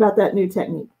information about that new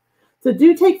technique. So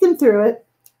do take them through it.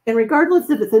 And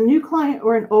regardless if it's a new client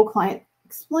or an old client,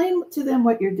 explain to them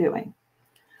what you're doing.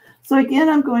 So again,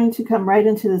 I'm going to come right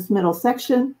into this middle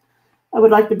section. I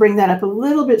would like to bring that up a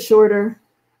little bit shorter.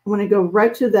 I'm going to go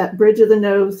right to that bridge of the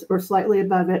nose or slightly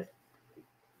above it,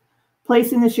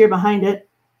 placing the shear behind it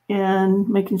and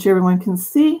making sure everyone can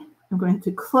see. I'm going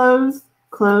to close,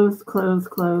 close, close,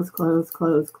 close, close,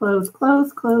 close, close,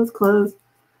 close, close, close,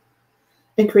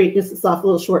 and create just a soft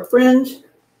little short fringe,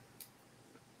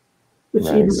 which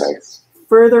even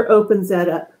further opens that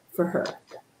up for her.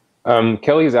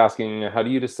 Kelly's asking, how do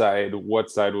you decide what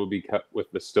side will be cut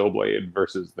with the still blade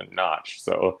versus the notch?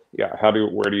 So yeah,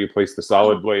 where do you place the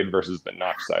solid blade versus the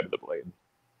notch side of the blade?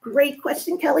 Great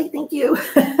question, Kelly. Thank you.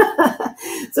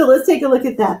 So let's take a look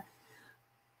at that.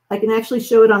 I can actually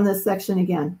show it on this section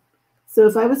again. So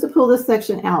if I was to pull this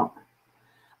section out,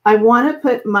 I want to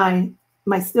put my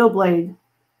still blade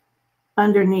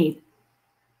underneath.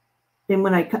 And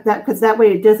when I cut that, because that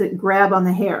way it doesn't grab on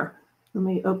the hair. Let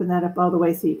me open that up all the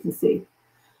way so you can see.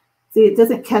 See, it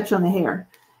doesn't catch on the hair.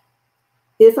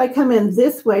 If I come in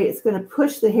this way, it's going to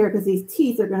push the hair because these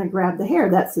teeth are going to grab the hair.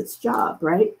 That's its job,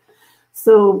 right?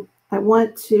 So I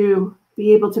want to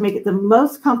be able to make it the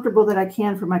most comfortable that I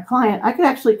can for my client. I could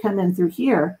actually come in through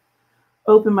here,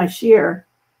 open my shear,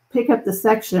 pick up the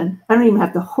section. I don't even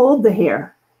have to hold the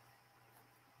hair.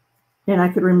 And I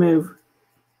could remove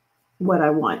what I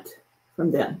want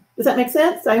from them. Does that make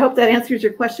sense? I hope that answers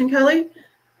your question, Kelly.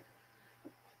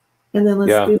 And then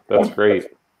let's that's great.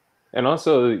 And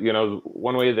also, you know,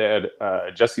 one way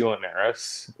that Jesse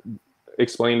Linares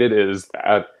explained it is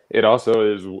that it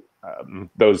also is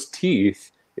those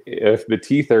teeth. If the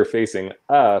teeth are facing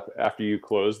up after you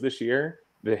close the shear,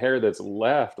 the hair that's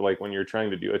left, like when you're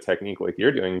trying to do a technique like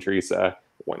you're doing, Teresa,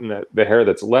 when the hair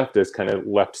that's left is kind of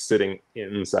left sitting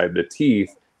inside the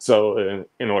teeth. So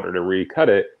in order to recut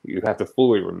it, you have to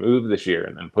fully remove the shear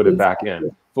and then put it back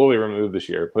in. Fully remove the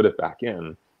shear, put it back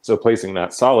in. So placing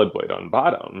that solid blade on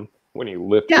bottom, when you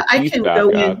lift the teeth back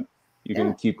up, you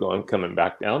can keep coming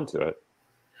back down to it.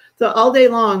 So all day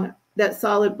long, that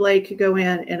solid blade could go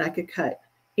in and I could cut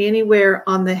anywhere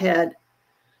on the head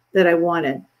that I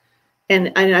wanted.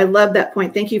 And I love that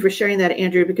point. Thank you for sharing that,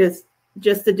 Andrew, because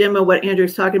just to demo what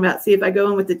Andrew's talking about, see if I go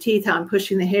in with the teeth, how I'm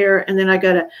pushing the hair, and then I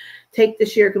got to take the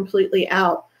shear completely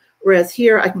out. Whereas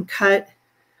here I can cut,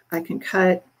 I can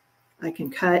cut, I can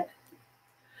cut,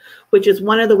 which is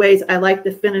one of the ways I like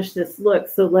to finish this look.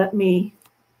 So let me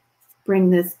bring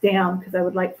this down because I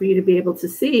would like for you to be able to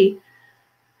see.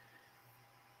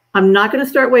 I'm not going to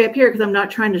start way up here because I'm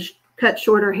not trying to cut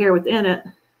shorter hair within it.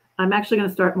 I'm actually going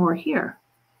to start more here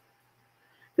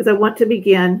because I want to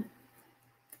begin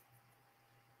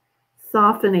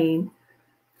softening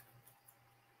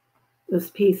those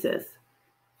pieces.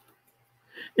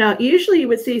 Now, usually you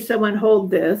would see someone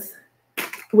hold this,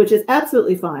 which is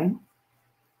absolutely fine.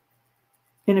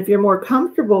 And if you're more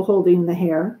comfortable holding the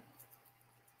hair,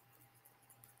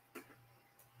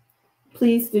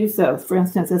 please do so. For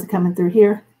instance, is it coming through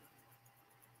here?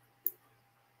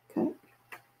 Okay.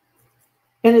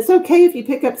 And it's okay if you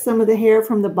pick up some of the hair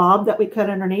from the bob that we cut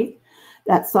underneath,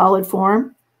 that solid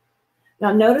form.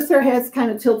 Now notice her head's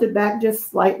kind of tilted back just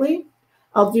slightly.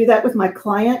 I'll do that with my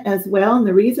client as well. And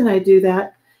the reason I do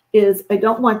that is I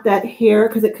don't want that hair,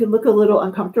 because it could look a little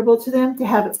uncomfortable to them, to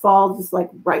have it fall just like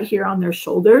right here on their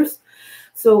shoulders.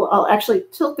 So I'll actually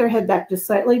tilt their head back just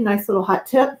slightly, nice little hot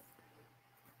tip.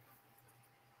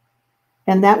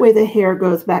 And that way the hair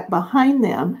goes back behind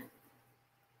them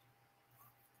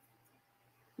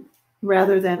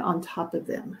rather than on top of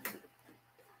them.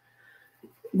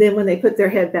 Then when they put their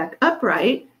head back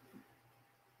upright,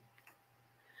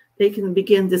 they can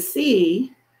begin to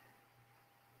see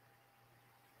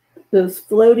those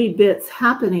floaty bits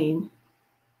happening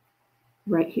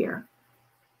right here.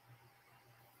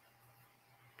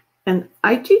 And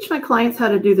I teach my clients how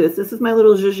to do this. This is my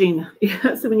little zhuzhing.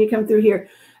 So when you come through here,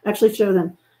 actually show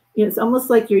them. You know, it's almost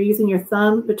like you're using your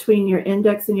thumb between your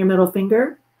index and your middle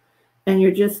finger, and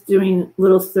you're just doing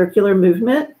little circular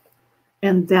movement.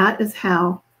 And that is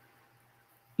how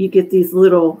you get these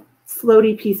little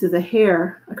floaty pieces of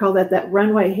hair. I call that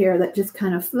runway hair that just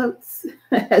kind of floats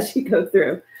as you go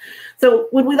through. So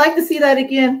would we like to see that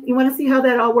again? You want to see how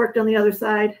that all worked on the other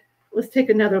side? Let's take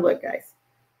another look, guys.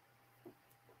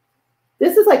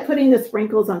 This is like putting the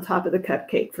sprinkles on top of the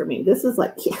cupcake for me. This is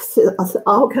like, yes, it's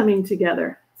all coming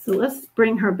together. So let's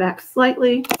bring her back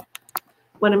slightly.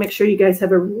 Want to make sure you guys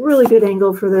have a really good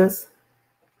angle for this.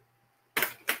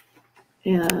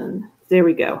 And there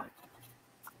we go.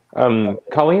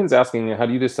 Colleen's asking, how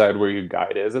do you decide where your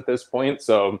guide is at this point?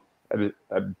 So I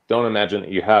don't imagine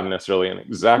that you have necessarily an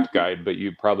exact guide, but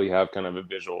you probably have kind of a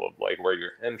visual of like where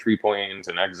your entry points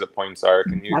and exit points are.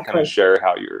 Can you kind of share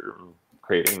how you're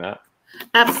creating that?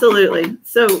 Absolutely.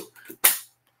 So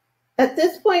at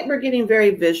this point, we're getting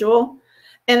very visual.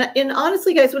 And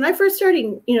honestly, guys, when I first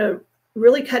started, you know,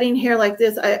 really cutting hair like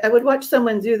this, I would watch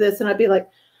someone do this and I'd be like,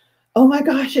 oh my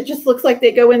gosh, it just looks like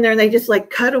they go in there and they just like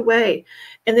cut away.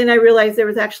 And then I realized there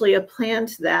was actually a plan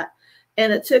to that.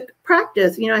 And it took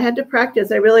practice. You know, I had to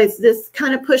practice. I realized this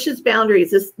kind of pushes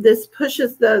boundaries. This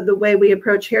pushes the way we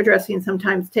approach hairdressing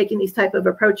sometimes, taking these type of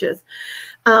approaches.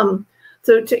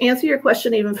 So to answer your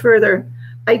question even further,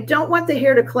 I don't want the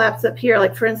hair to collapse up here.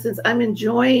 Like for instance, I'm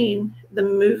enjoying the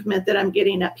movement that I'm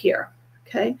getting up here,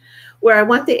 okay? Where I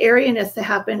want the airiness to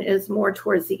happen is more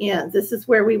towards the end. This is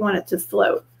where we want it to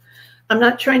float. I'm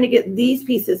not trying to get these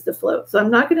pieces to float. So I'm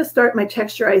not going to start my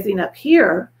texturizing up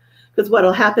here, because what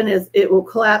will happen is it will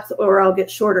collapse, or I'll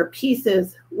get shorter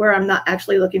pieces where I'm not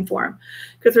actually looking for them.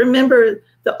 Because remember,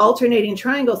 the alternating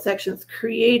triangle sections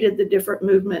created the different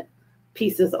movement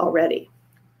pieces already.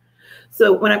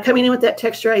 So when I'm coming in with that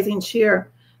texturizing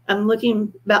shear, I'm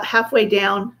looking about halfway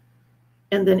down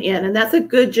and then in. And that's a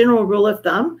good general rule of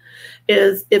thumb,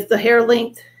 is if the hair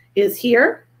length is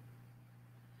here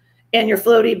and your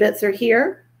floaty bits are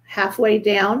here, halfway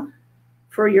down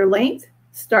for your length,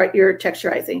 start your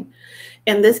texturizing.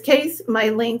 In this case, my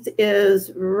length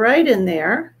is right in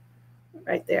there,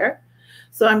 right there.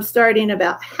 So I'm starting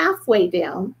about halfway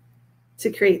down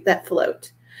to create that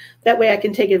float. That way I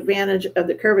can take advantage of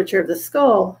the curvature of the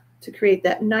skull to create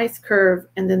that nice curve,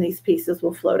 and then these pieces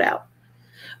will float out.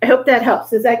 I hope that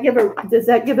helps. Does that give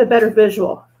a better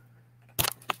visual?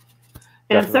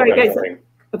 And I'm sorry, guys.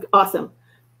 Awesome.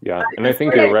 Yeah, and I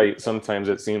think you're right. Sometimes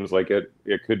it seems like it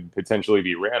could potentially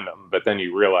be random, but then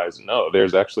you realize, no,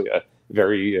 there's actually a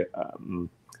very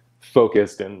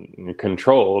focused and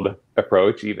controlled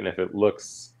approach, even if it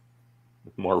looks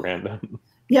more random.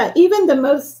 Yeah, even the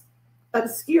most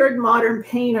obscured modern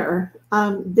painter,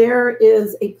 there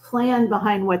is a plan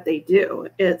behind what they do.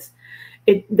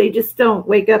 They just don't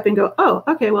wake up and go, oh,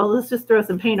 okay, well, let's just throw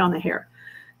some paint on the hair.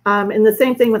 And the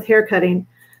same thing with hair cutting.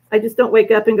 I just don't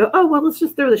wake up and go, oh, well, let's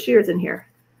just throw the shears in here.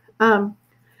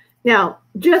 Now,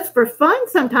 just for fun,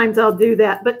 sometimes I'll do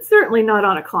that, but certainly not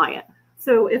on a client.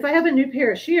 So if I have a new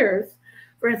pair of shears,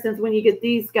 for instance, when you get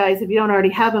these guys, if you don't already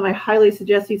have them, I highly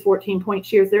suggest these 14-point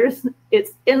shears.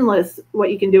 It's endless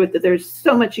what you can do with it. There's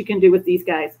so much you can do with these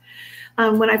guys.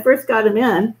 When I first got them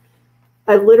in,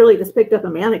 I literally just picked up a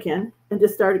mannequin and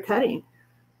just started cutting.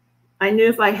 I knew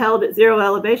if I held at 0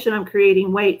 elevation, I'm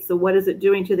creating weight. So what is it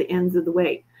doing to the ends of the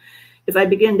weight? If I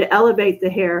begin to elevate the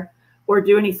hair or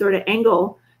do any sort of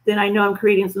angle, then I know I'm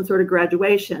creating some sort of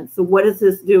graduation. So what is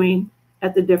this doing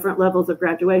at the different levels of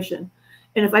graduation?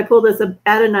 And if I pull this up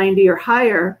at a 90 or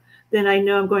higher, then I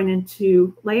know I'm going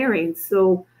into layering.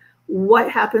 So what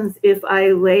happens if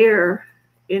I layer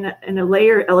in a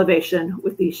layer elevation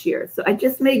with these shears? So I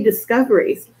just made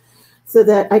discoveries so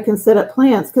that I can set up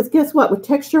plans. Because guess what? With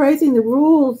texturizing, the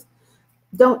rules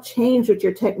don't change with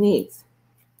your techniques.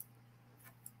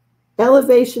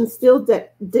 Elevation still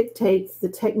dictates the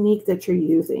technique that you're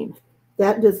using.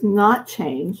 That does not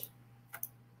change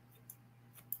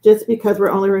just because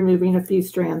we're only removing a few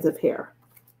strands of hair.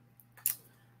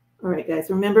 All right,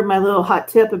 guys, remember my little hot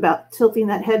tip about tilting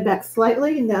that head back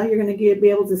slightly. And now you're going to be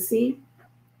able to see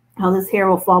how this hair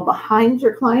will fall behind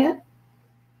your client.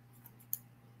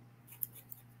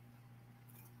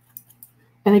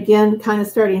 And again, kind of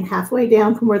starting halfway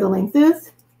down from where the length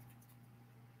is.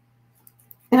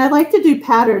 And I like to do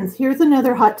patterns. Here's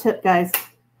another hot tip, guys.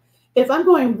 If I'm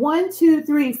going 1, 2,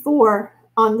 3, 4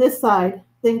 on this side,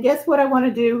 then guess what I want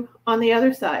to do on the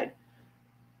other side?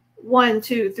 1,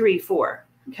 2, 3, 4.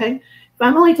 Okay. If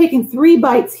I'm only taking 3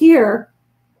 bites here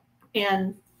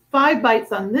and 5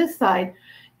 bites on this side,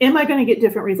 am I going to get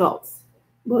different results?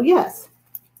 Well, yes.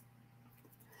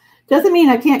 Doesn't mean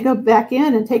I can't go back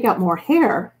in and take out more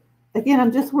hair. Again,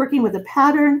 I'm just working with a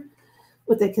pattern,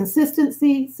 with a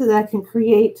consistency, so that I can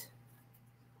create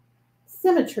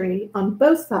symmetry on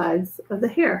both sides of the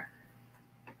hair.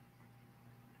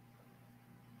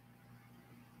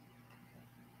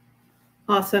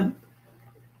 Awesome.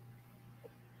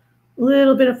 A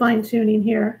little bit of fine tuning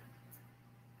here.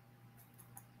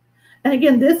 And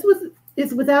again, this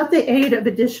is without the aid of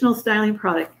additional styling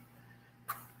product.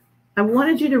 I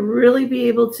wanted you to really be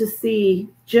able to see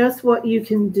just what you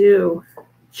can do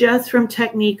just from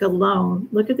technique alone.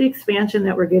 Look at the expansion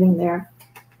that we're getting there.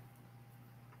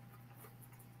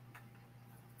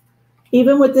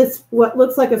 Even with this, what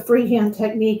looks like a freehand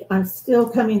technique, I'm still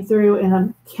coming through and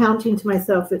I'm counting to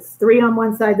myself. It's 3 on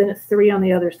one side, then it's 3 on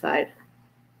the other side.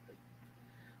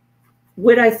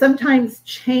 Would I sometimes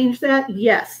change that?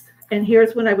 Yes. And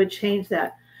here's when I would change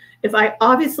that. If I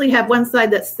obviously have one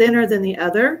side that's thinner than the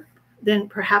other, then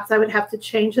perhaps I would have to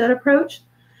change that approach.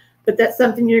 But that's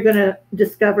something you're going to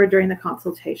discover during the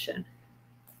consultation.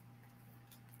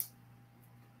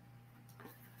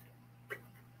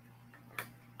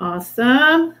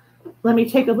 Awesome. Let me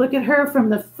take a look at her from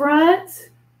the front.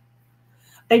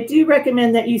 I do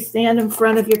recommend that you stand in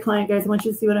front of your client, guys. I want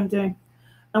you to see what I'm doing.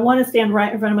 I want to stand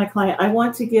right in front of my client. I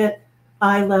want to get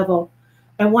eye level.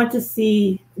 I want to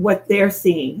see what they're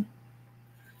seeing.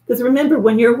 Because remember,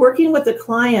 when you're working with a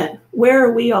client, where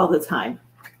are we all the time?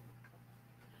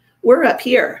 We're up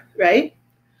here, right?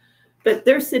 But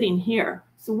they're sitting here.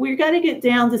 So we've got to get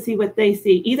down to see what they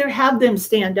see. Either have them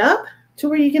stand up to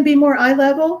where you can be more eye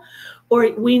level,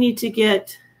 or we need to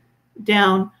get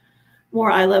down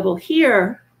more eye level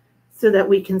here so that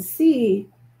we can see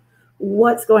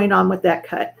what's going on with that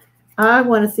cut. I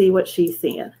want to see what she's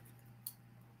seeing.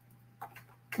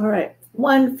 All right,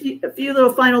 a few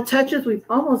little final touches. We've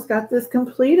almost got this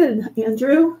completed,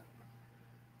 Andrew.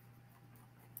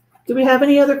 Do we have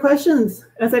any other questions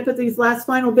as I put these last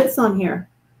final bits on here?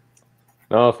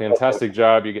 No, fantastic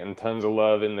job. You're getting tons of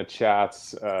love in the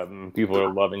chats. People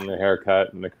are loving the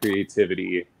haircut and the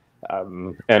creativity.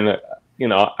 And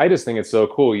I just think it's so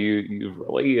cool. You've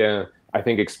really, I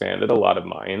think, expanded a lot of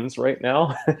minds right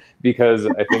now because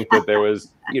I think that there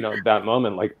was, that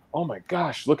moment like, oh my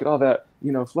gosh, look at all that,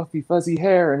 fluffy, fuzzy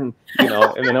hair. And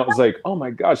then it was like, oh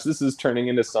my gosh, this is turning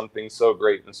into something so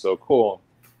great and so cool.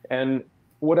 And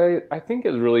what I think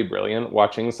is really brilliant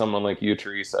watching someone like you,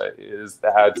 Teresa, is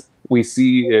that we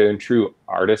see in true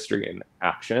artistry in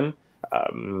action,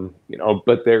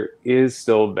 but there is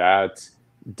still that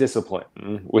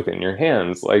discipline within your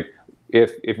hands. Like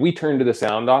if we turned the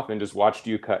sound off and just watched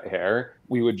you cut hair,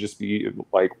 we would just be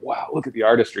like, wow, look at the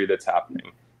artistry that's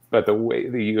happening. But the way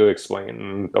that you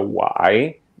explain the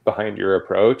why behind your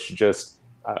approach, just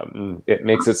it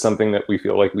makes it something that we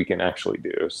feel like we can actually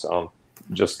do. So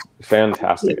just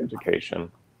fantastic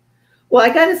education. Well,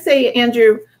 I got to say,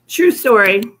 Andrew, true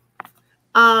story.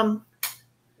 The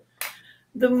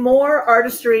more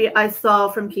artistry I saw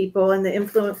from people and the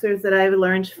influencers that I've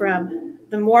learned from,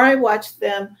 the more I watched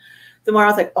them, the more I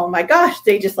was like, oh my gosh,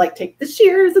 they just like take the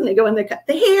shears and they go and they cut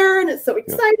the hair and it's so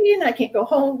exciting. Yeah. I can't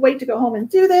wait to go home and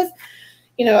do this.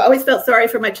 I always felt sorry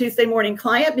for my Tuesday morning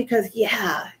client because they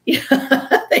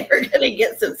were going to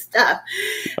get some stuff.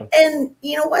 Yeah. And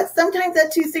you know what? Sometimes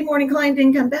that Tuesday morning client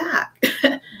didn't come back.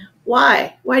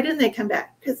 Why? Why didn't they come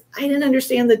back? Because I didn't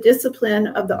understand the discipline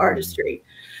of the artistry.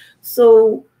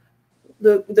 So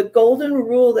the golden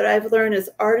rule that I've learned is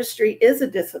artistry is a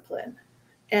discipline.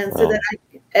 And so that I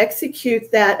can execute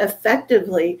that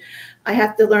effectively, I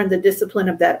have to learn the discipline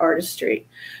of that artistry.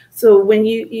 So when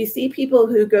you see people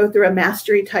who go through a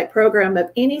mastery type program of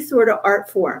any sort of art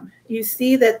form, you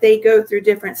see that they go through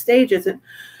different stages.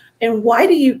 And why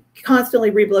do you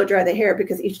constantly re-blow dry the hair?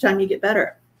 Because each time you get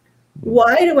better.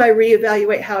 Why do I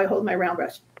reevaluate how I hold my round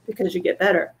brush? Because you get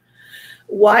better.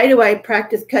 Why do I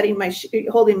practice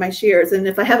holding my shears? And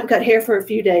if I haven't cut hair for a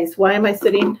few days, why am I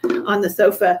sitting on the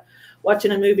sofa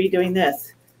watching a movie doing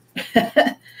this?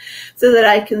 So that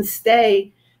I can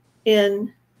stay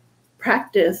in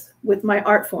practice with my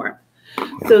art form.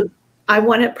 So I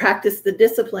want to practice the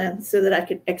discipline so that I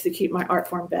can execute my art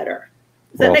form better.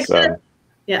 Does that make sense?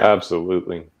 Yeah,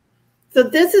 absolutely. So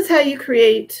this is how you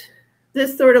create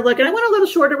this sort of look. And I went a little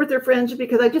shorter with her fringe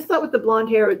because I just thought with the blonde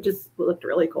hair, it just looked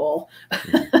really cool.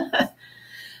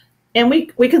 And we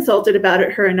consulted about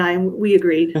it, her and I, and we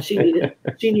agreed she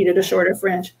needed a shorter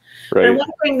fringe. Right. But I want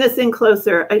to bring this in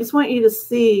closer. I just want you to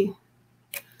see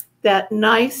that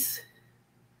nice,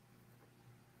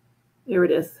 there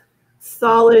it is,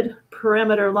 solid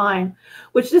perimeter line,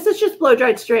 which this is just blow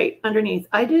dried straight underneath.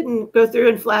 I didn't go through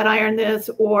and flat iron this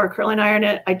or curling iron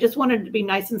it. I just wanted it to be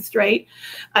nice and straight.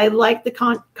 I like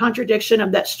the contradiction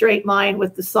of that straight line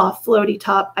with the soft floaty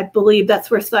top. I believe that's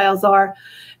where styles are.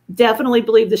 Definitely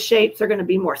believe the shapes are going to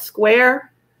be more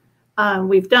square.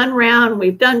 We've done round,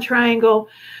 we've done triangle.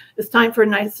 It's time for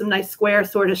some nice square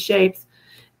sort of shapes.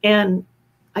 And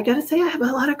I got to say, I have a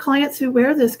lot of clients who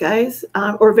wear this, guys,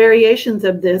 or variations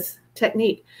of this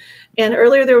technique. And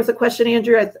earlier there was a question,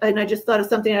 Andrew, and I just thought of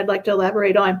something I'd like to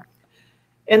elaborate on.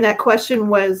 And that question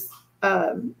was,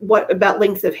 what about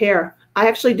length of hair? I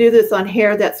actually do this on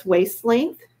hair that's waist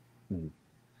length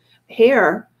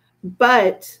hair,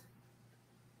 but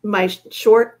my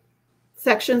short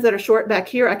sections that are short back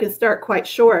here, I can start quite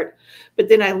short, but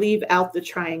then I leave out the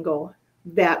triangle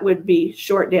that would be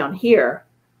short down here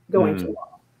going to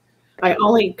long. I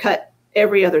only cut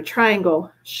every other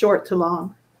triangle short to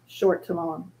long, short to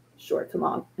long, short to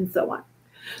long, and so on.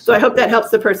 So I hope that helps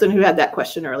the person who had that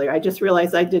question earlier. I just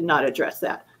realized I did not address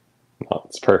that. Well,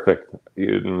 it's perfect.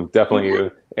 You definitely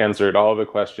answered all the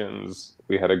questions.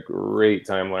 We had a great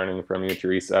time learning from you,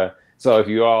 Teresa. So if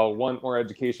you all want more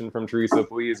education from Teresa,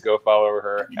 please go follow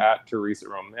her at Teresa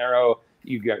Romero.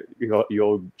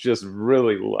 You'll just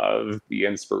really love the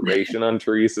inspiration on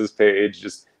Teresa's page.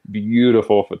 Just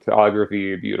beautiful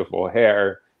photography, beautiful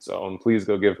hair. So please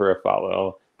go give her a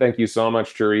follow. Thank you so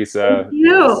much, Teresa. Thank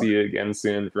you. We'll see you again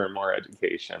soon for more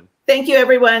education. Thank you,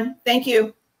 everyone. Thank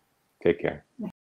you. Take care.